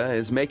America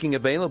is making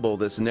available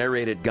this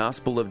narrated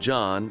Gospel of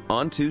John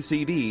on 2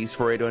 CDs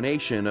for a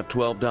donation of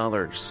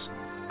 $12.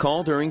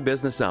 Call during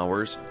business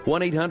hours,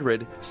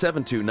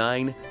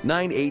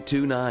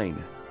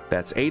 1-800-729-9829.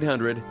 That's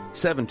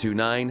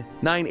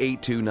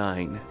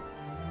 800-729-9829.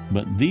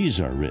 But these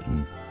are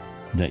written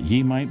that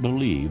ye might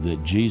believe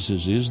that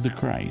Jesus is the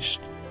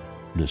Christ,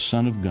 the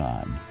Son of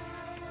God,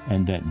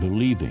 and that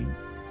believing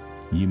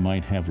ye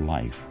might have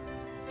life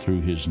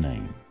through his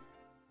name.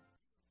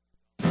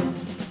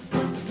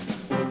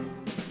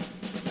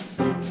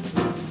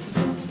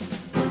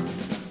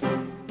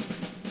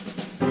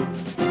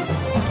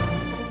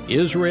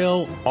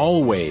 Israel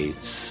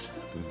Always.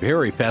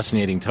 Very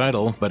fascinating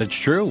title, but it's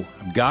true.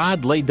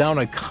 God laid down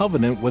a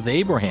covenant with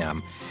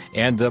Abraham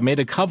and made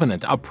a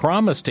covenant, a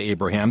promise to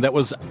Abraham that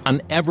was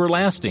an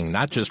everlasting,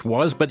 not just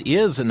was, but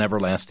is an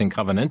everlasting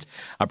covenant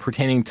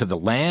pertaining to the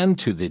land,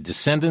 to the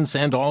descendants,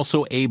 and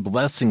also a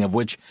blessing of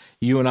which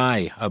you and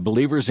I,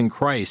 believers in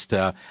Christ,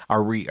 are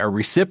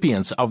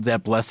recipients of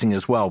that blessing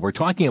as well. We're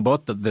talking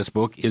about this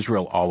book,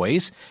 Israel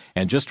Always,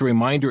 and just a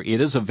reminder,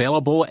 it is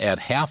available at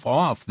half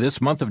off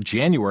this month of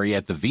January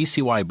at the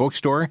VCY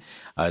bookstore,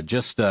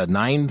 just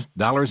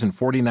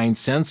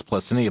 $9.49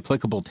 plus any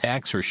applicable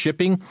tax or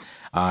shipping.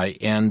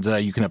 And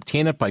you can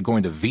obtain it by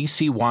going to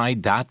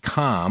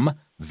vcy.com,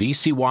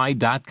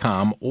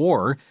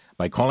 or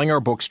by calling our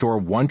bookstore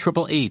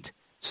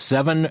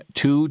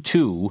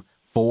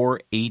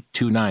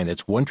 1-888-722-4829.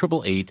 That's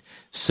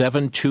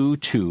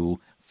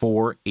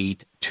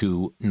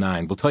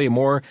 1-888-722-4829. We'll tell you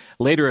more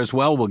later as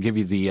well. We'll give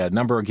you the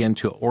number again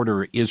to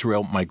order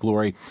Israel, My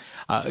Glory.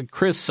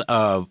 Chris,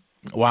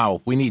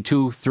 wow, we need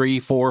 2,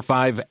 3, 4,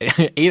 5,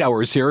 8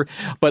 hours here,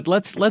 but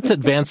let's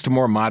advance to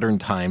more modern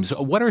times.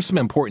 What are some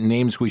important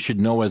names we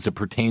should know as it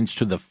pertains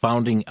to the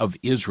founding of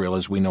Israel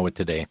as we know it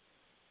today?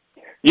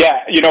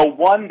 Yeah,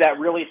 one that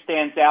really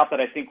stands out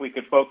that I think we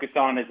could focus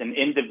on is an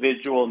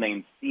individual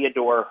named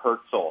Theodor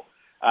Herzl.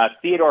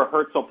 Theodor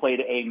Herzl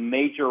played a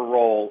major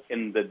role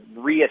in the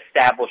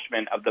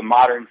reestablishment of the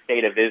modern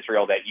state of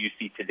Israel that you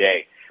see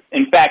today.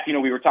 In fact,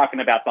 we were talking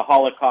about the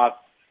Holocaust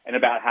and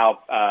about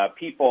how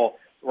people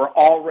were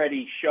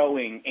already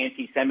showing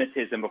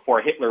anti-Semitism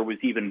before Hitler was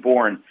even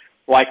born.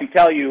 Well, I can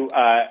tell you,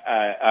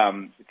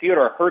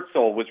 Theodor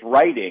Herzl was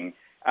writing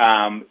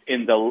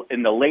in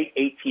the late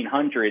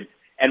 1800s,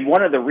 and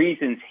one of the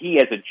reasons he,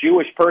 as a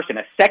Jewish person,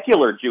 a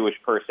secular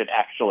Jewish person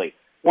actually,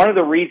 one of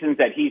the reasons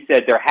that he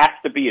said there has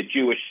to be a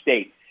Jewish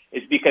state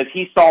is because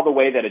he saw the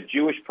way that a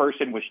Jewish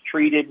person was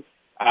treated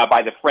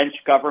by the French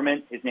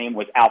government. His name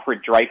was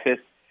Alfred Dreyfus.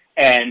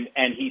 And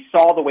he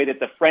saw the way that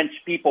the French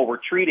people were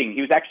treating. He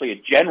was actually a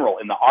general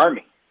in the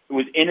army who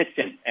was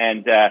innocent,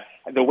 and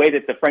the way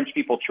that the French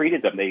people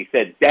treated them. They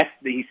said death.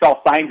 He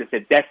saw signs that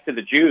said death to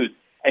the Jews.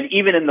 And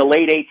even in the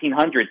late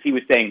 1800s, he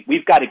was saying,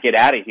 we've got to get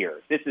out of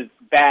here. This is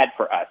bad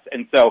for us.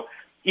 And so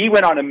he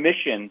went on a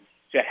mission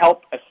to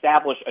help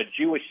establish a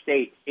Jewish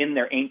state in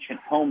their ancient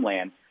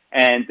homeland.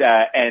 And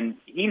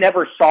he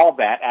never saw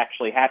that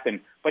actually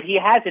happen. But he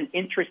has an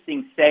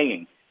interesting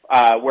saying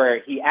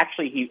where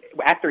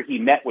after he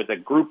met with a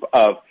group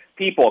of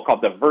people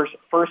called the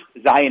First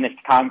Zionist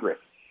Congress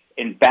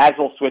in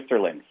Basel,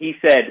 Switzerland. He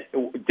said,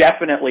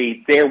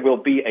 definitely there will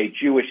be a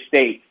Jewish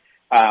state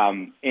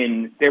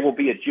there will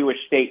be a Jewish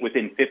state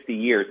within 50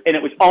 years. And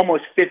it was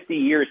almost 50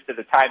 years to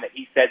the time that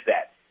he said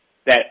that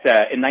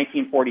in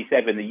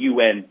 1947 the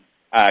UN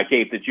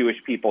gave the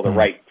Jewish people the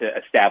right to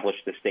establish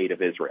the state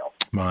of Israel.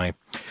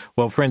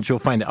 Well, friends, you'll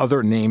find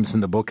other names in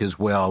the book as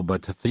well,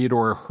 but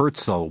Theodor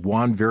Herzl,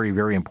 one very,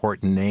 very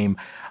important name.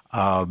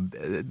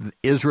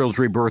 Israel's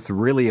rebirth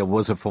really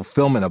was a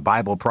fulfillment of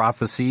Bible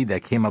prophecy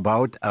that came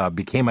about,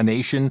 became a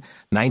nation,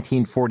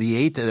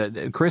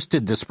 1948. Chris,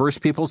 did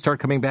dispersed people start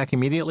coming back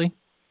immediately?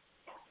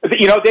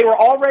 They were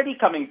already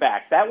coming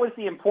back. That was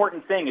the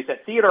important thing, is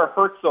that Theodor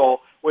Herzl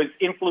was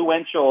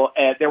influential.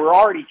 There were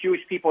already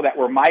Jewish people that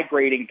were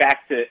migrating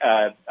back to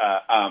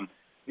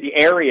the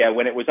area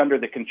when it was under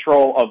the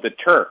control of the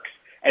Turks.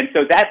 And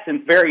so that's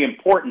very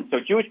important.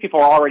 So Jewish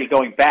people are already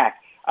going back.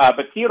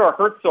 But Theodor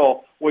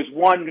Herzl was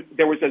one.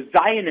 There was a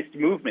Zionist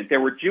movement. There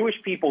were Jewish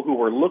people who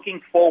were looking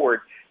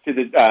forward to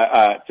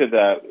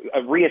the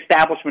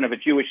reestablishment of a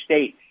Jewish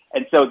state.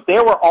 And so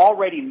there were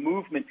already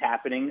movements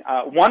happening.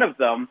 One of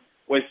them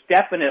was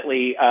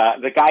definitely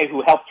the guy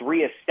who helped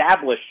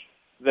reestablish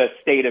the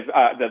state of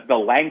the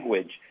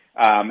language.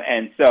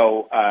 And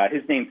so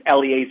his name's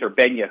Eliezer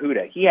Ben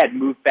Yehuda. He had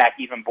moved back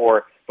even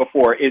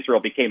before Israel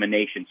became a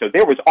nation. So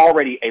there was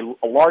already a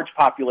large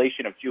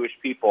population of Jewish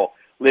people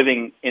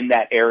living in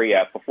that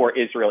area before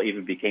Israel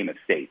even became a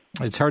state.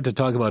 It's hard to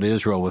talk about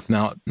Israel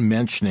without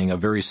mentioning a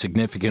very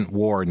significant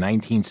war,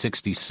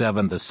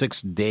 1967, the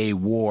Six-Day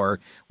War.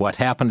 What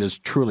happened is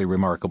truly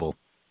remarkable.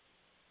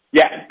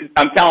 Yeah,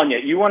 I'm telling you,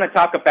 you want to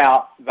talk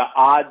about the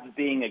odds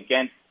being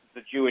against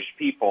the Jewish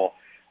people.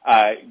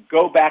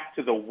 Go back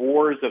to the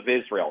wars of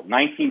Israel,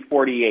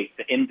 1948,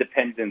 the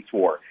Independence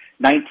War,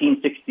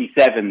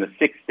 1967, the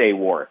Six-Day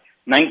War,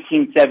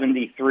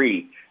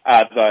 1973,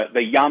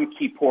 the Yom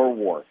Kippur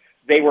War.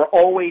 They were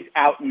always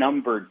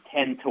outnumbered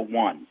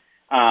 10-1.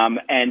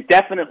 And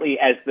definitely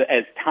as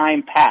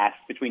time passed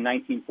between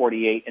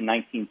 1948 and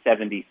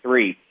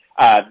 1973,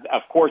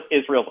 of course,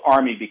 Israel's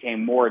army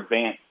became more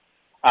advanced.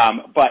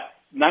 But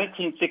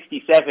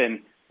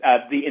 1967,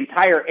 the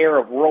entire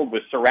Arab world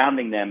was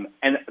surrounding them,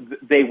 and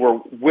they were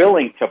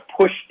willing to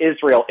push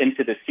Israel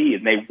into the sea,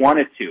 and they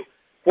wanted to.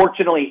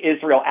 Fortunately,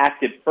 Israel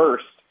acted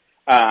first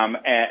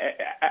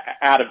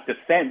out of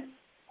defense,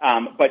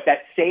 but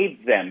that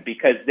saved them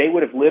because they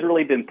would have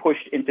literally been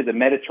pushed into the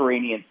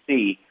Mediterranean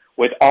Sea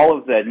with all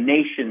of the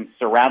nations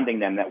surrounding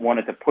them that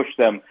wanted to push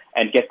them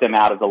and get them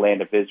out of the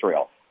land of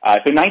Israel.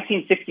 So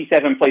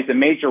 1967 plays a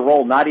major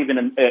role, not even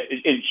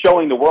in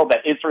showing the world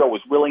that Israel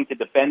was willing to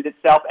defend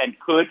itself and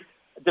could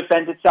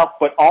defend itself,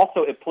 but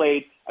also it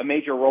played a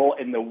major role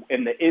in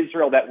the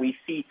Israel that we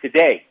see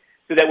today.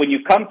 So that when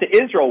you come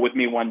to Israel with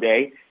me one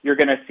day, you're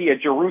going to see a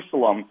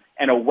Jerusalem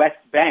and a West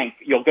Bank.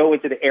 You'll go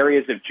into the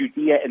areas of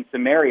Judea and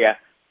Samaria.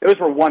 Those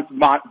were once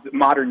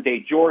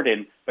modern-day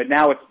Jordan, but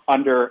now it's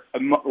under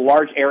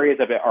large areas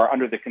of it are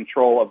under the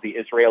control of the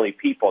Israeli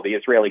people, the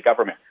Israeli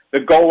government.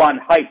 The Golan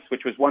Heights,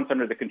 which was once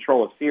under the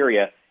control of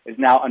Syria, is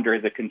now under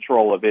the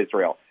control of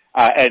Israel.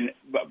 And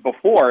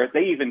before,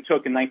 they even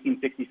took in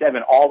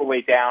 1967 all the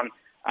way down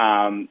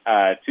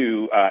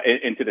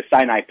into the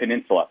Sinai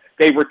Peninsula.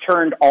 They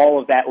returned all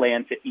of that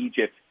land to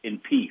Egypt in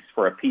peace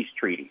for a peace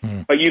treaty.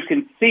 But you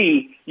can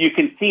see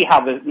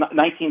how the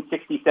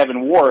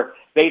 1967 war,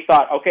 they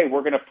thought, okay,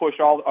 we're going to push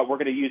we're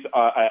going to use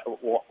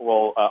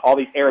all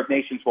these Arab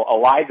nations will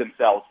ally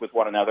themselves with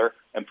one another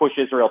and push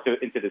Israel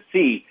into the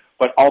sea.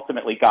 But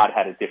ultimately, God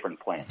had a different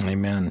plan.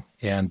 Amen.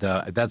 And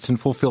that's in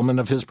fulfillment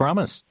of His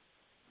promise.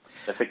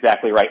 That's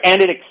exactly right.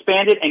 And it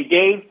expanded and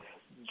gave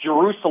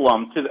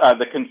Jerusalem to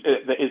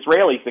the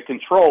Israelis the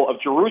control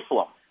of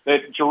Jerusalem. The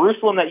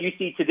Jerusalem that you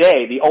see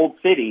today, the old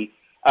city,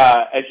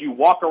 as you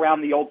walk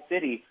around the old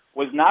city,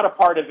 was not a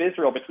part of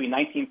Israel between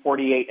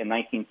 1948 and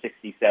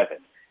 1967.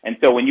 And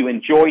so when you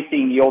enjoy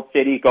seeing the old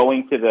city,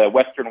 going to the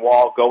Western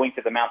Wall, going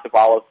to the Mount of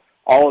Olives,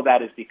 all of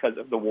that is because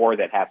of the war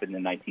that happened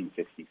in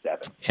 1967.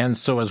 And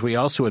so as we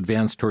also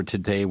advance toward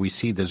today, we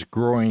see this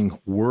growing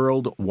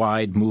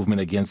worldwide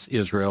movement against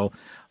Israel.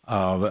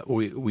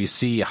 We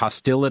see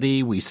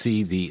hostility. We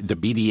see the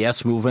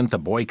BDS movement, the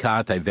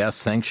boycott, divest,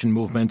 sanction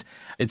movement.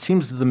 It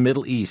seems the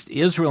Middle East,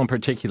 Israel in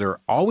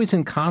particular, always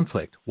in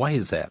conflict. Why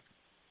is that?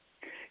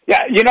 Yeah,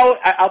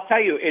 I'll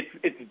tell you,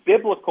 it's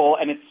biblical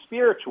and it's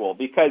spiritual,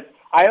 because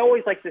I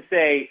always like to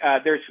say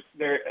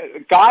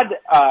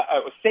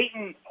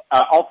Satan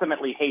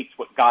ultimately hates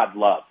what God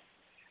loves.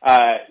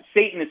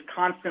 Satan is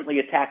constantly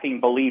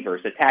attacking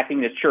believers,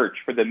 attacking the church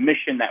for the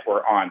mission that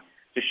we're on,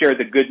 to share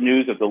the good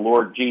news of the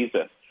Lord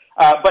Jesus.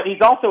 But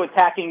he's also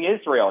attacking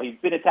Israel. He's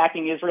been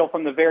attacking Israel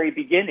from the very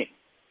beginning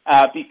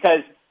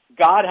because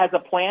God has a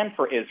plan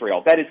for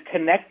Israel that is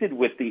connected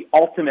with the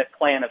ultimate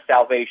plan of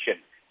salvation,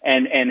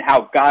 and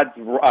how God's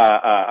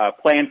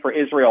plan for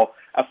Israel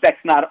affects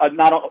not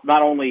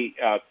only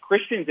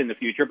Christians in the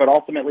future, but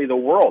ultimately the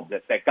world,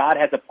 that God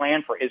has a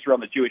plan for Israel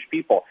and the Jewish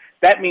people.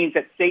 That means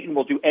that Satan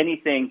will do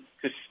anything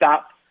to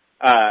stop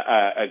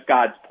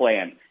God's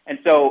plan. And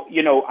so,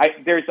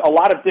 there's a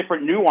lot of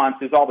different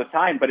nuances all the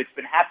time, but it's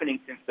been happening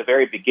since the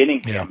very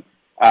beginning, Tim,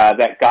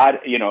 that God,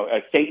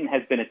 Satan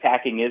has been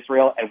attacking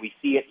Israel, and we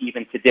see it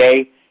even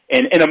today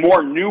in a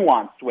more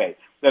nuanced way.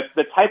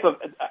 The type of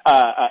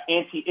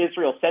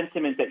anti-Israel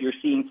sentiment that you're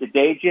seeing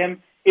today,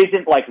 Jim,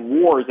 isn't like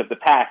wars of the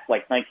past,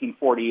 like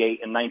 1948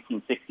 and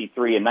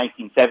 1963 and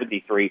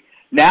 1973.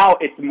 Now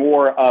it's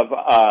more of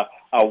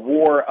a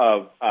war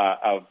of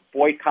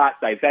boycott,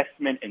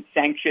 divestment, and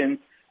sanctions.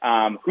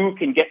 Who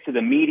can get to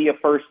the media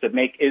first to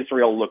make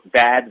Israel look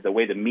bad, the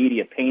way the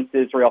media paints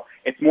Israel.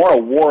 It's more a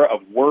war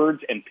of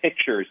words and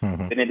pictures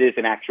than it is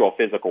an actual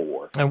physical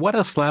war. And what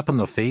a slap in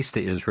the face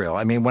to Israel.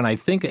 I mean, when I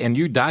think, and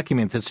you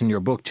document this in your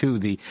book too,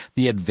 the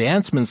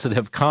advancements that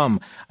have come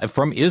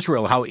from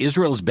Israel, how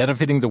Israel is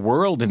benefiting the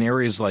world in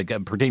areas like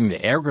pertaining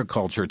to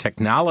agriculture,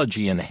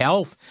 technology, and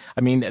health.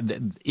 I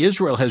mean,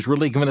 Israel has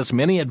really given us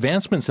many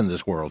advancements in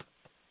this world.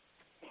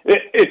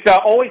 It's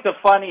always a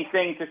funny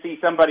thing to see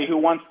somebody who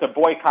wants to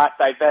boycott,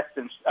 divest,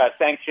 and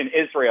sanction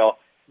Israel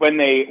when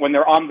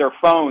they're on their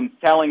phones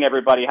telling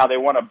everybody how they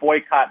want to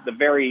boycott the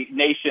very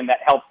nation that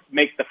helps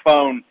make the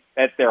phone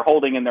that they're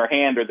holding in their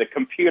hand, or the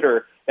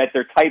computer that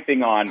they're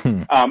typing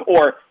on,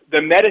 or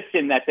the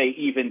medicine that they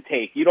even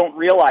take. You don't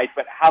realize,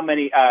 but how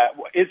many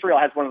Israel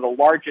has one of the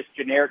largest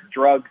generic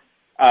drug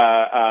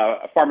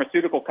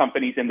pharmaceutical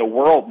companies in the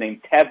world,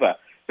 named Teva.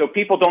 So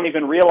people don't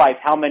even realize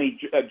how many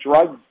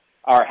drugs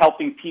are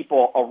helping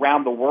people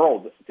around the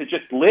world to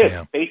just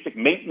live, basic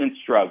maintenance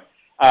drugs.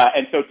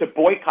 And so to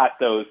boycott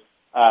those,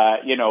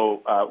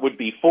 would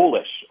be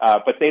foolish.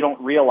 But they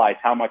don't realize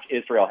how much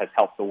Israel has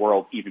helped the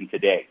world even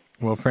today.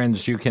 Well,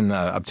 friends, you can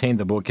obtain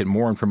the book, get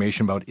more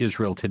information about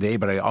Israel today,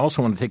 but I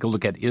also want to take a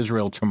look at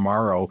Israel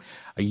tomorrow.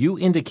 You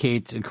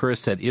indicate,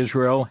 Chris, that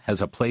Israel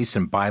has a place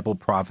in Bible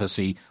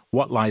prophecy.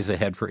 What lies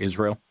ahead for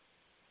Israel?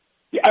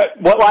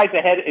 What lies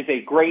ahead is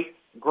a great,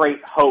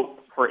 great hope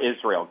for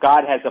Israel.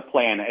 God has a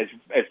plan.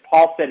 As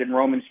Paul said in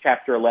Romans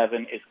chapter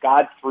 11, is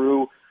God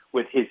through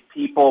with his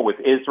people, with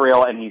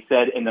Israel? And he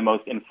said in the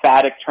most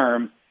emphatic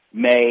terms,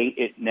 may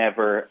it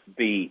never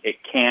be. It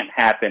can't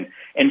happen.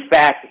 In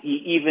fact,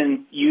 he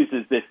even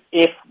uses this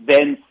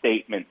if-then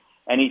statement.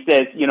 And he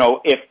says,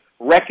 if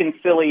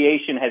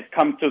reconciliation has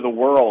come to the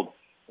world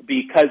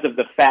because of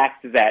the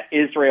fact that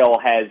Israel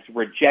has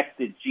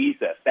rejected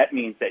Jesus, that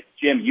means that,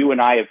 Jim, you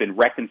and I have been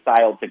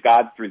reconciled to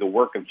God through the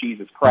work of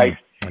Jesus Christ.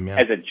 Amen.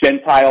 As a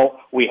Gentile,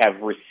 we have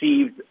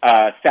received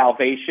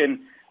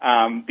salvation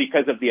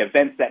because of the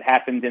events that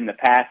happened in the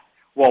past.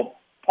 Well,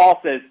 Paul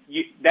says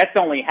that's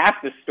only half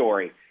the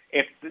story.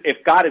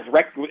 if God is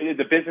in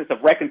the business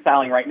of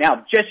reconciling right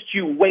now, just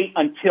you wait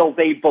until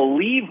they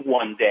believe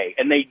one day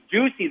and they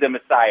do see the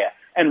Messiah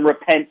and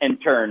repent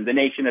and turn, the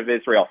nation of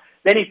Israel.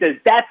 Then he says,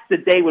 that's the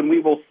day when we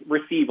will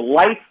receive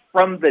life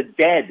from the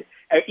dead,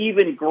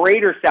 even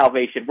greater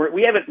salvation.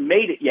 We haven't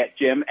made it yet,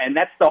 Jim, and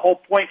that's the whole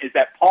point, is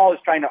that Paul is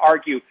trying to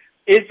argue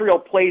Israel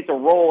plays a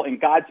role in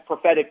God's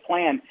prophetic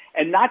plan,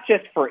 and not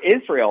just for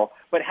Israel,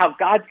 but how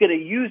God's going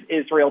to use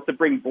Israel to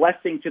bring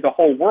blessing to the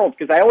whole world.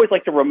 Because I always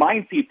like to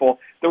remind people,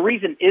 the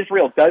reason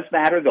Israel does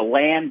matter, the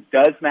land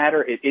does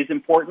matter, it is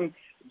important.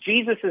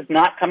 Jesus is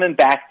not coming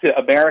back to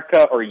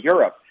America or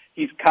Europe.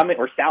 He's coming,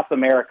 or South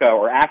America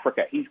or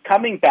Africa. He's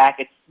coming back.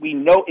 We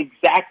know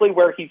exactly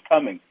where he's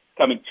coming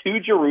to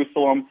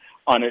Jerusalem,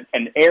 on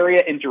an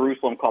area in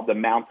Jerusalem called the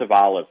Mount of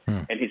Olives,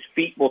 and his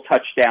feet will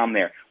touch down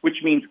there, which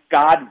means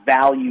God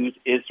values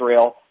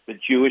Israel, the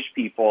Jewish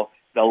people,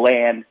 the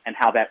land, and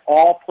how that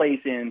all plays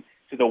in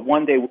to the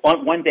one day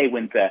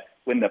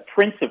when the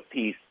Prince of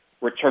Peace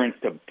returns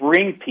to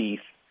bring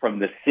peace from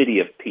the city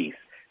of peace.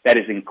 That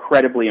is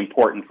incredibly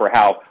important for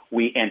how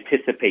we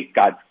anticipate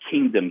God's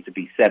kingdom to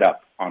be set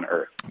up on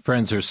earth.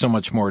 Friends, there's so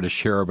much more to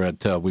share,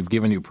 but we've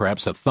given you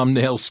perhaps a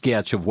thumbnail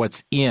sketch of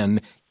what's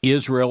in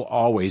Israel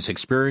Always,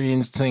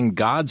 experiencing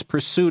God's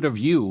pursuit of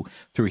you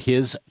through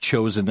his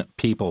chosen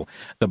people.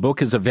 The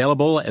book is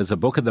available as a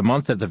book of the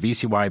month at the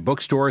VCY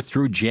bookstore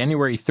through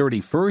January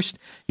 31st.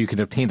 You can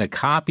obtain a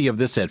copy of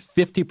this at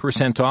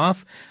 50%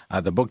 off.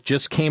 The book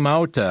just came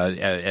out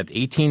at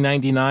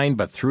 $18.99,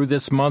 but through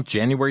this month,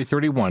 January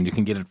 31, you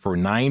can get it for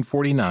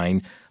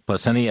 $9.49.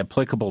 Plus any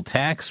applicable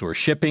tax or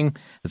shipping.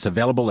 It's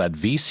available at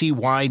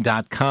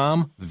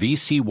vcy.com,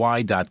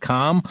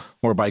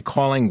 or by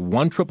calling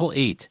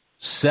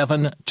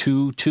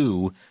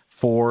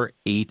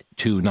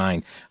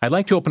 1-888-722-4829. I'd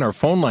like to open our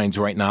phone lines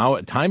right now.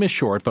 Time is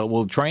short, but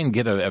we'll try and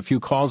get a few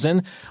calls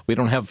in. We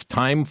don't have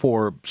time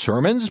for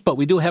sermons, but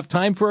we do have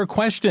time for a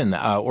question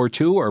or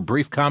two or a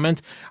brief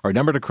comment. Our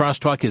number to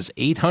Crosstalk is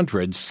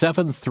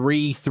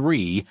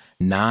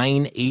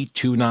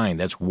 800-733-9829.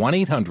 That's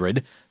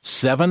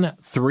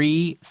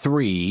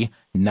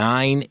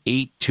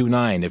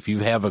 1-800-733-9829. If you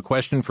have a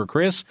question for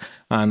Chris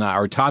on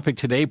our topic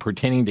today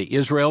pertaining to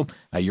Israel,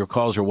 your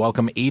calls are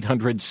welcome,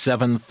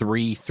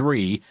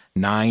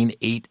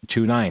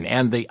 800-733-9829.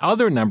 And the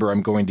other number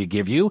I'm going to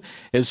give you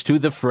is to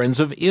the Friends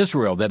of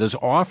Israel, that is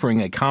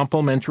offering a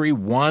complimentary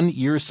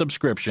 1-year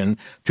subscription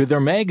to their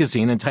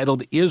magazine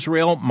entitled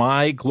Israel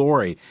My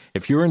Glory.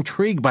 If you're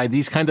intrigued by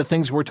these kind of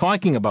things we're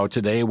talking about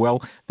today,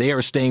 well, they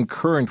are staying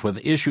current with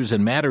issues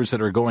and matters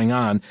that are going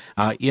on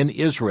in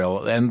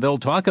Israel. And they'll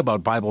talk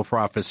about Bible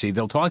prophecy.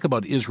 They'll talk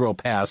about Israel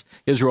past,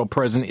 Israel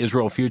present,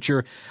 Israel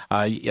future.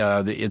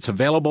 It's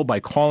available by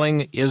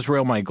calling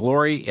Israel My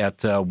Glory at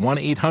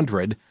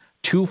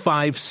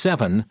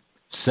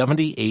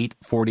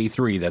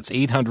 1-800-257-7843. That's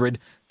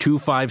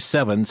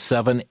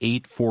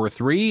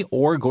 800-257-7843,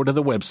 or go to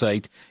the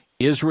website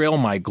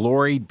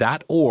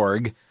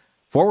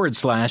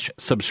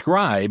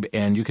israelmyglory.org/subscribe,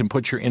 and you can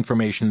put your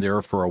information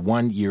there for a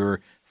 1-year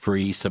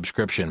free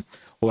subscription.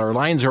 Well, our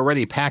lines are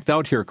already packed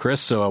out here, Chris,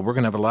 so we're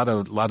going to have a lot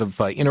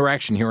of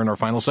interaction here in our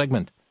final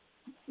segment.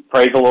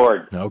 Praise the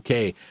Lord.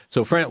 Okay.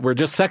 So, friend, we're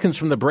just seconds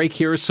from the break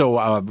here,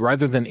 so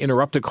rather than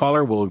interrupt a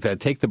caller, we'll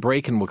take the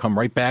break and we'll come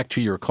right back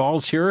to your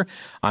calls here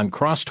on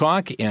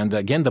Crosstalk. And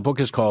again, the book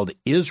is called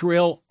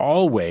Israel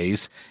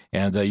Always,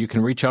 and you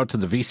can reach out to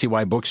the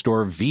VCY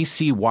bookstore.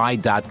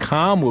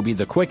 VCY.com will be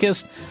the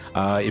quickest.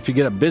 If you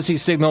get a busy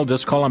signal,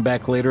 just call them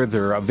back later.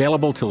 They're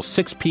available till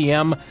 6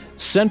 p.m.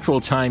 Central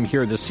Time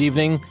here this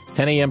evening,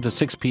 10 a.m. to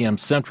 6 p.m.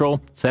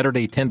 Central,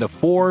 Saturday 10 to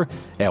 4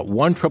 at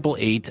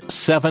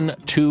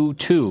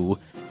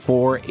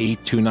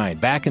 1-888-722-4829.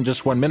 Back in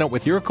just 1 minute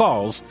with your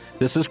calls.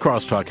 This is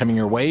Crosstalk coming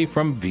your way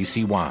from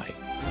VCY.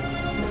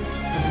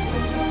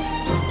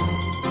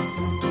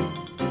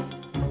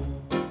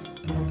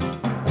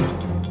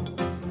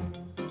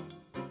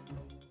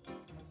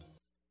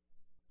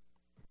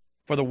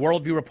 For the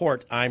Worldview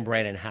Report, I'm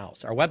Brandon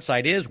House. Our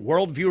website is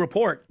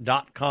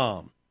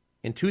worldviewreport.com.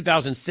 In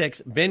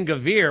 2006,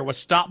 Ben-Gvir was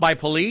stopped by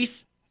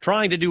police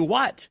trying to do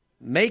what?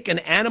 Make an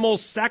animal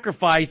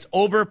sacrifice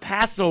over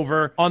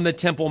Passover on the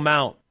Temple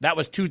Mount. That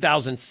was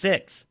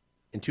 2006.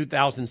 In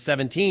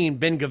 2017,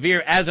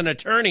 Ben-Gvir, as an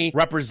attorney,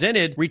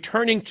 represented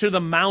returning to the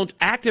Mount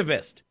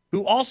activist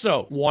who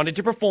also wanted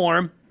to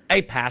perform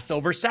a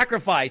Passover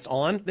sacrifice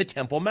on the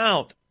Temple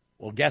Mount.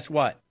 Well, guess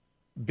what?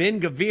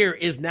 Ben-Gvir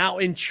is now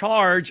in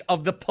charge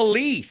of the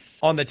police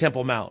on the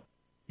Temple Mount.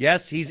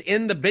 Yes, he's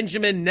in the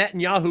Benjamin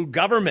Netanyahu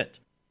government.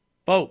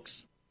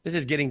 Folks, this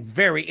is getting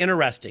very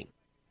interesting.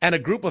 And a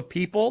group of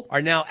people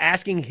are now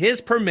asking his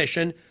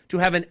permission to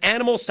have an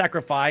animal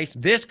sacrifice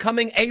this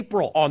coming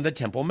April on the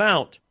Temple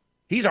Mount.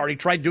 He's already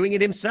tried doing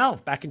it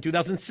himself back in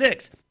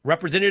 2006,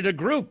 represented a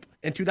group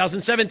in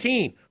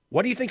 2017.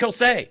 What do you think he'll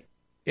say?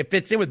 It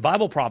fits in with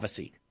Bible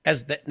prophecy.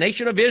 As the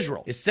nation of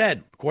Israel is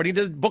said, according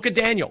to the book of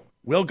Daniel,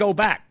 we'll go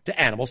back to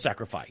animal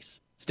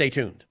sacrifice. Stay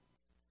tuned.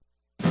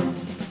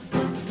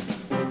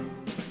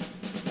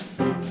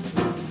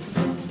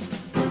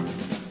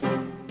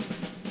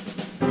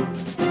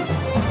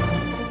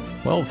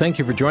 Well, thank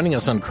you for joining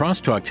us on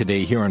Crosstalk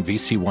today here on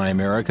VCY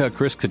America.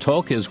 Chris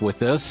Katulka is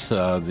with us,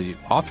 the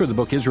author of the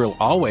book Israel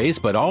Always,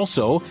 but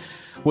also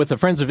with the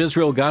Friends of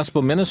Israel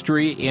Gospel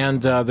Ministry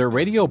and their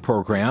radio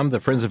program,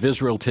 the Friends of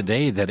Israel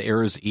Today, that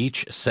airs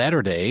each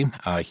Saturday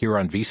here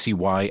on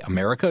VCY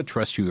America.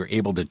 Trust you are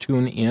able to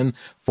tune in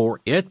for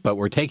it, but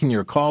we're taking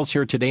your calls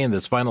here today in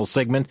this final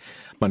segment.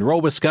 Monroe,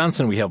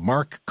 Wisconsin, we have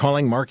Mark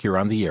calling. Mark, you're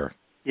on the air.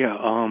 Yeah,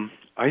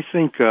 I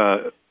think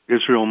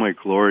Israel My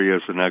Glory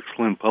is an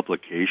excellent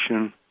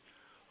publication.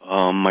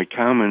 My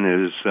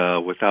comment is,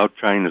 without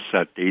trying to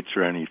set dates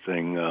or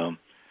anything,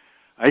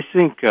 I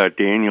think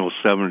Daniel's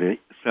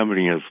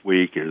 70th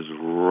week is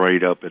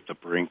right up at the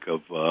brink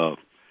of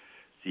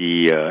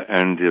the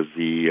end of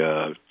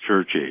the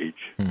church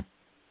age.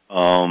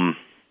 Again,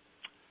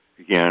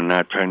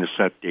 not trying to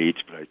set dates,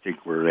 but I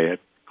think we're that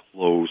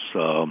close.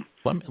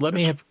 Let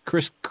me have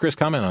Chris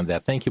comment on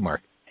that. Thank you,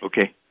 Mark.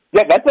 Okay.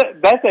 Yeah, that's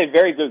a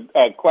very good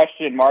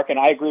question, Mark, and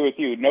I agree with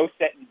you. No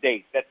setting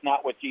dates. That's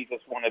not what Jesus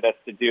wanted us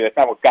to do. That's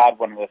not what God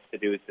wanted us to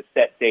do, is to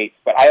set dates.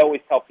 But I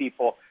always tell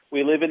people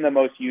we live in the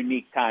most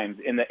unique times.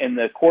 In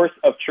the course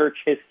of church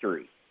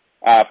history,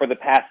 for the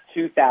past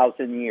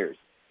 2,000 years,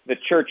 the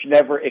church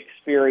never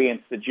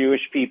experienced the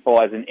Jewish people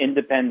as an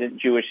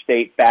independent Jewish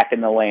state back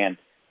in the land.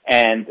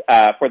 And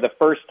for the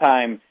first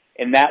time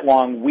in that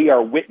long, we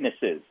are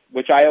witnesses,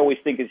 which I always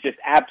think is just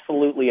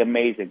absolutely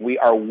amazing. We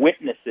are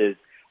witnesses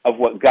of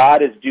what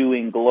God is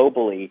doing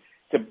globally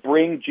to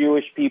bring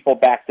Jewish people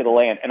back to the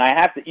land. And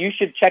you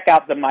should check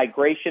out the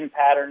migration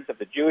patterns of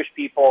the Jewish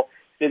people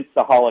since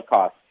the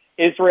Holocaust.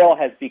 Israel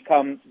has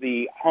become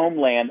the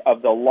homeland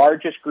of the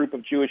largest group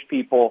of Jewish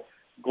people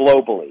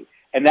globally.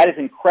 And that is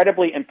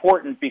incredibly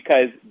important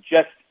because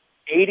just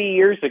 80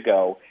 years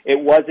ago, it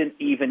wasn't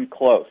even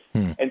close.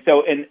 And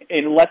so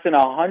in less than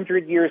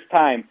 100 years'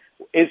 time,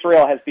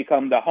 Israel has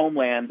become the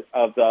homeland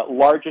of the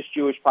largest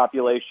Jewish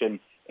population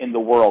in the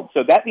world.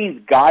 So that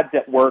means God's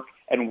at work,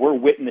 and we're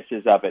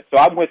witnesses of it. So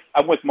I'm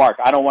with Mark.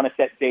 I don't want to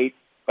set dates,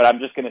 but I'm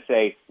just going to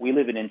say we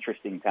live in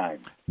interesting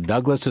times.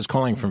 Douglas is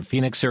calling from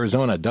Phoenix,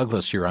 Arizona.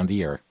 Douglas, you're on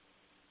the air.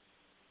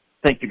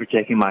 Thank you for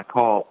taking my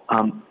call.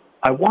 I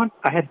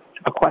had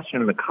a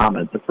question and a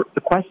comment.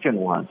 The question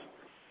was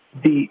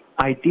the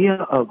idea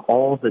of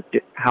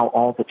how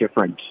all the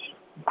different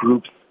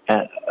groups,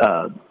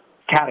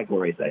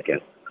 categories, I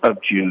guess, of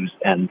Jews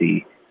and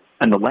the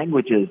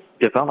languages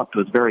developed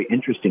was very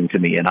interesting to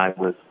me, and I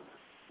was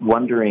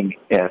wondering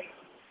if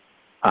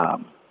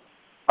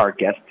our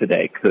guest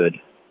today could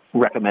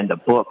recommend a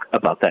book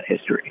about that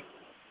history.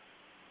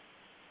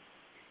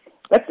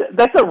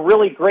 That's a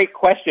really great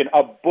question,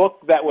 a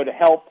book that would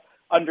help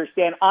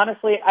understand.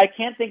 Honestly, I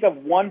can't think of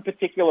one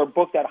particular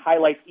book that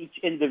highlights each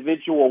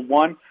individual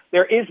one.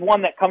 There is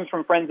one that comes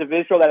from Friends of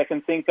Israel that I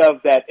can think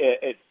of that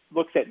it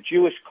looks at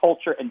Jewish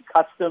culture and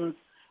customs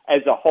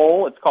as a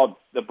whole.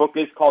 The book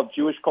is called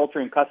Jewish Culture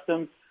and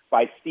Customs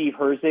by Steve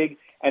Herzig,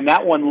 and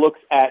that one looks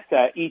at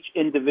each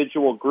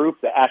individual group,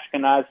 the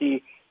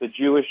Ashkenazi, the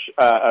Jewish,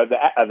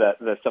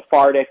 the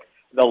Sephardic,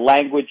 the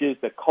languages,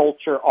 the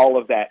culture, all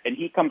of that. And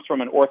he comes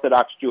from an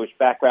Orthodox Jewish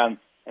background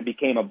and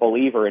became a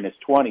believer in his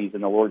 20s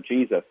in the Lord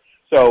Jesus.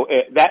 So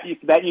that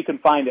you can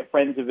find at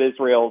Friends of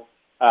Israel's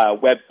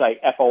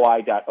website,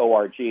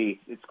 foi.org.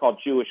 It's called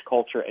Jewish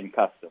Culture and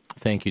Customs.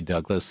 Thank you,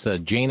 Douglas.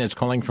 Jane is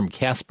calling from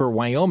Casper,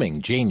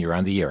 Wyoming. Jane, you're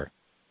on the air.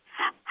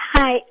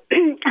 Hi.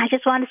 I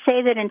just want to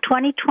say that in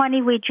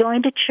 2020 we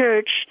joined a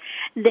church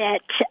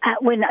that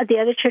when the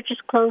other churches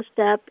closed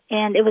up,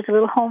 and it was a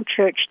little home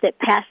church that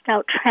passed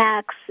out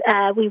tracts.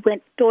 We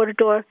went door to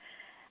door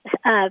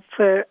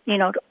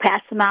to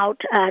pass them out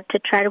to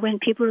try to win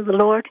people to the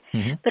Lord.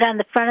 Mm-hmm. But on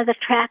the front of the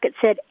tract it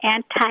said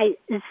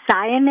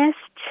anti-Zionist.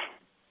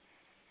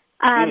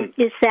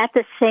 Is that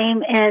the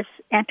same as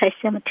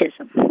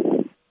anti-Semitism?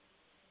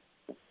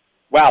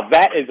 Wow,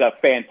 that is a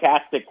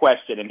fantastic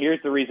question, and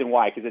here's the reason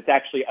why, because it's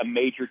actually a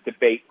major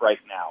debate right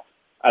now.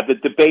 The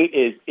debate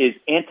is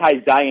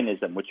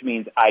anti-Zionism, which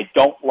means I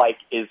don't like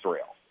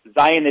Israel.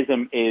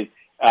 Zionism is,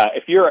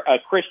 if you're a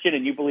Christian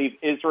and you believe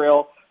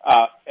Israel,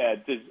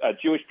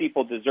 Jewish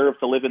people deserve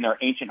to live in their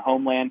ancient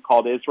homeland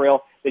called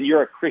Israel, then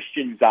you're a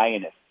Christian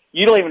Zionist.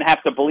 You don't even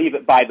have to believe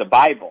it by the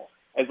Bible.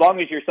 As long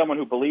as you're someone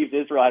who believes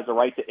Israel has a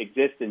right to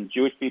exist and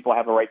Jewish people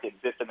have a right to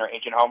exist in their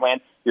ancient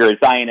homeland, you're a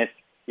Zionist,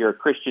 you're a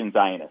Christian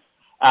Zionist.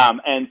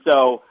 And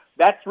so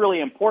that's really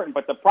important.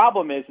 But the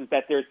problem is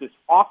that there's this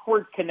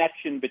awkward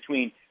connection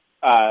between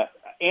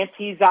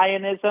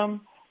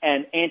anti-Zionism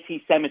and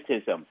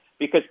anti-Semitism,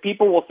 because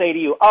people will say to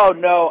you, oh,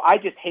 no, I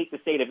just hate the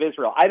state of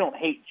Israel. I don't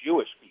hate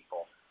Jewish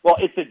people. Well,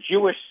 it's a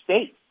Jewish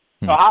state.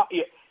 So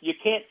you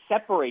can't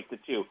separate the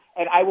two.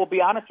 And I will be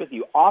honest with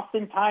you,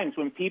 oftentimes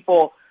when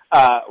people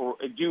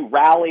do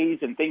rallies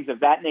and things of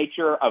that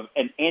nature, of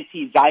an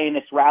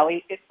anti-Zionist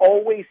rally, it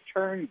always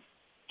turns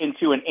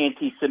into an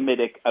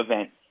anti-Semitic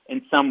event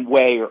in some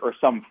way or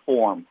some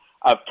form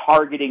of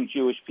targeting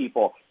Jewish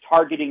people,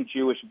 targeting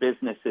Jewish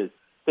businesses,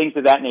 things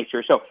of that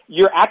nature. So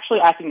you're actually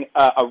asking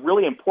a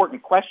really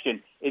important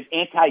question. Is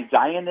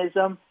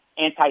anti-Zionism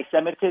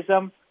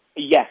anti-Semitism?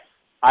 Yes,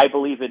 I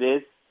believe it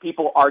is.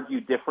 People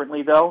argue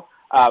differently, though,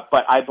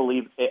 but I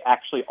believe it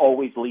actually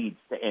always leads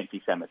to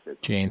anti-Semitism.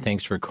 Jane,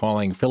 thanks for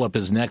calling. Philip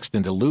is next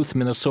in Duluth,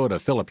 Minnesota.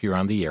 Philip, you're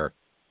on the air.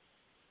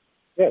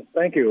 Yes,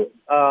 thank you.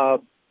 I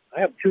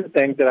have two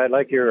things that I'd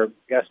like your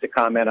guest to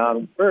comment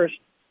on. First,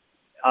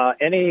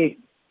 any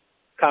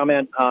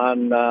comment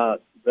on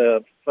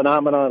the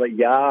phenomenon of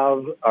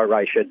Rav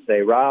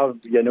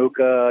Yanuka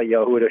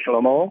Yehuda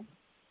Shlomo?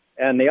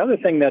 And the other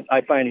thing that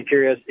I find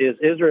curious is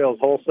Israel's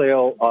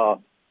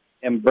wholesale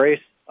embrace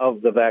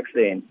of the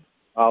vaccine.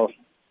 I'm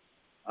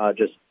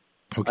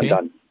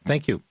done.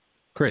 Thank you.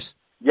 Chris?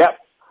 Yep.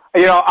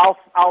 You know,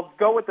 I'll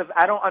go with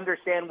I don't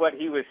understand what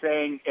he was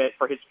saying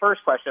for his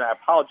first question. I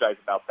apologize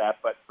about that.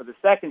 But for the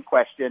second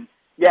question,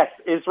 yes,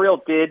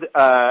 Israel did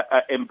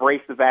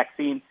embrace the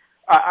vaccine.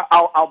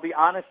 I'll be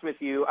honest with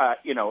you.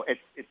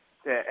 It's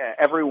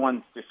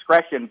everyone's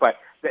discretion, but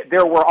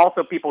there were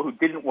also people who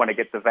didn't want to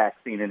get the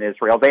vaccine in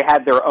Israel. They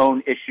had their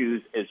own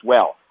issues as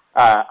well,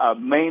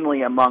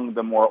 mainly among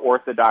the more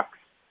Orthodox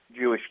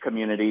Jewish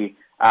community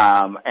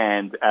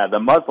and the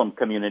Muslim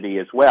community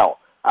as well.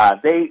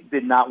 They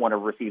did not want to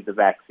receive the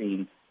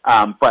vaccine.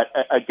 But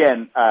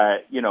again,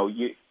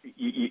 you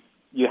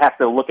have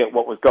to look at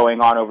what was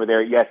going on over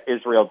there. Yes,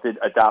 Israel did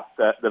adopt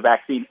the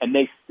vaccine, and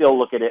they still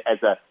look at it as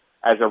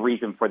a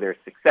reason for their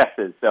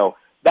successes. So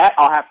that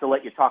I'll have to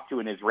let you talk to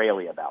an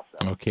Israeli about.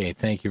 Though. Okay,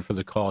 thank you for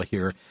the call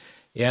here.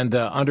 And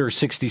under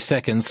 60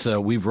 seconds,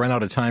 we've run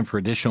out of time for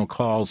additional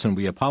calls, and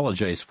we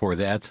apologize for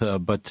that.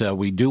 But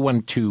we do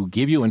want to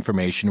give you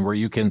information where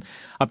you can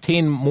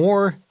obtain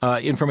more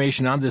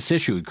information on this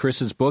issue.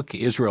 Chris's book,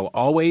 Israel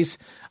Always,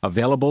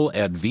 available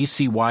at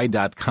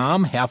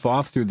vcy.com, half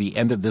off through the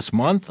end of this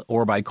month,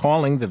 or by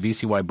calling the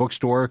VCY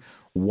bookstore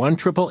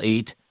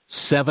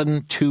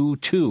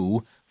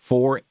 1-888-722-4829,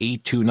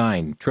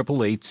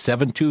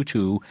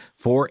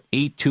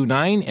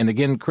 888-722-4829. And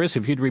again, Chris,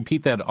 if you'd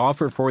repeat that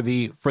offer for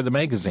the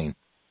magazine.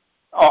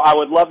 Oh, I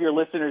would love your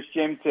listeners,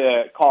 Jim,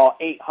 to call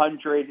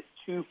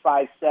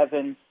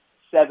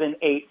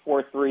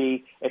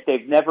 800-257-7843. If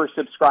they've never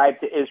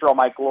subscribed to Israel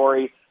My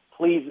Glory,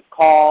 please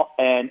call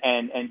and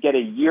get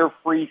a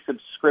year-free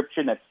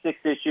subscription. That's 6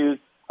 issues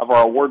of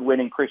our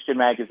award-winning Christian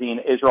magazine,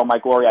 Israel My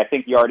Glory. I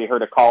think you already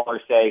heard a caller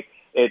say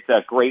it's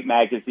a great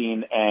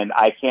magazine, and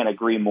I can't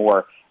agree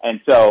more. And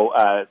so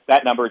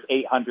that number is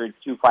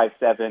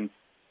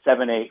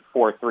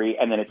 800-257-7843,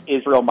 and then it's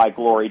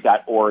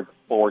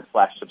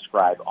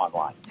israelmyglory.org/subscribe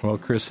online. Well,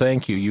 Chris,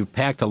 thank you. You've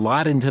packed a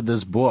lot into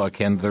this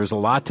book, and there's a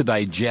lot to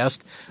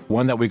digest,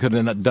 one that we could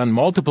have done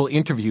multiple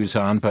interviews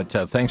on, but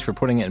thanks for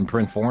putting it in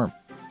print form.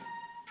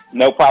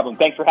 No problem.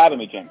 Thanks for having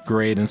me, Jim.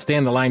 Great. And stay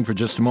on the line for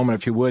just a moment,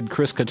 if you would.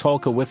 Chris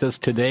Katulka with us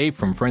today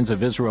from Friends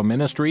of Israel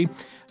Ministry.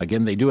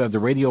 Again, they do have the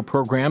radio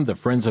program, the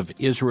Friends of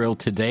Israel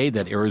Today,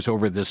 that airs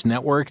over this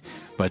network.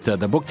 But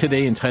the book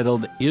today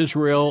entitled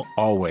Israel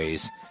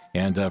Always.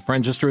 And,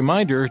 friend, just a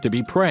reminder to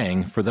be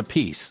praying for the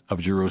peace of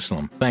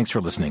Jerusalem. Thanks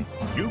for listening.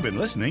 You've been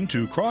listening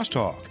to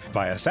Crosstalk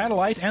via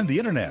satellite and the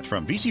Internet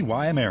from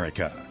VCY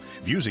America.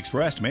 Views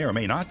expressed may or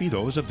may not be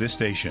those of this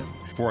station.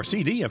 For a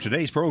CD of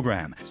today's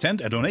program, send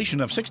a donation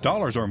of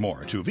 $6 or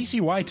more to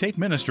VCY Tape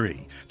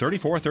Ministry,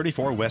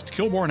 3434 West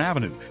Kilbourne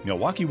Avenue,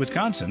 Milwaukee,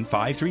 Wisconsin,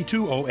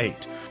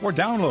 53208. Or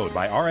download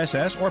by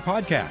RSS or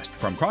podcast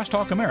from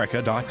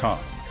crosstalkamerica.com.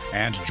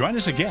 And join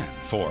us again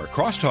for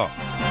Crosstalk.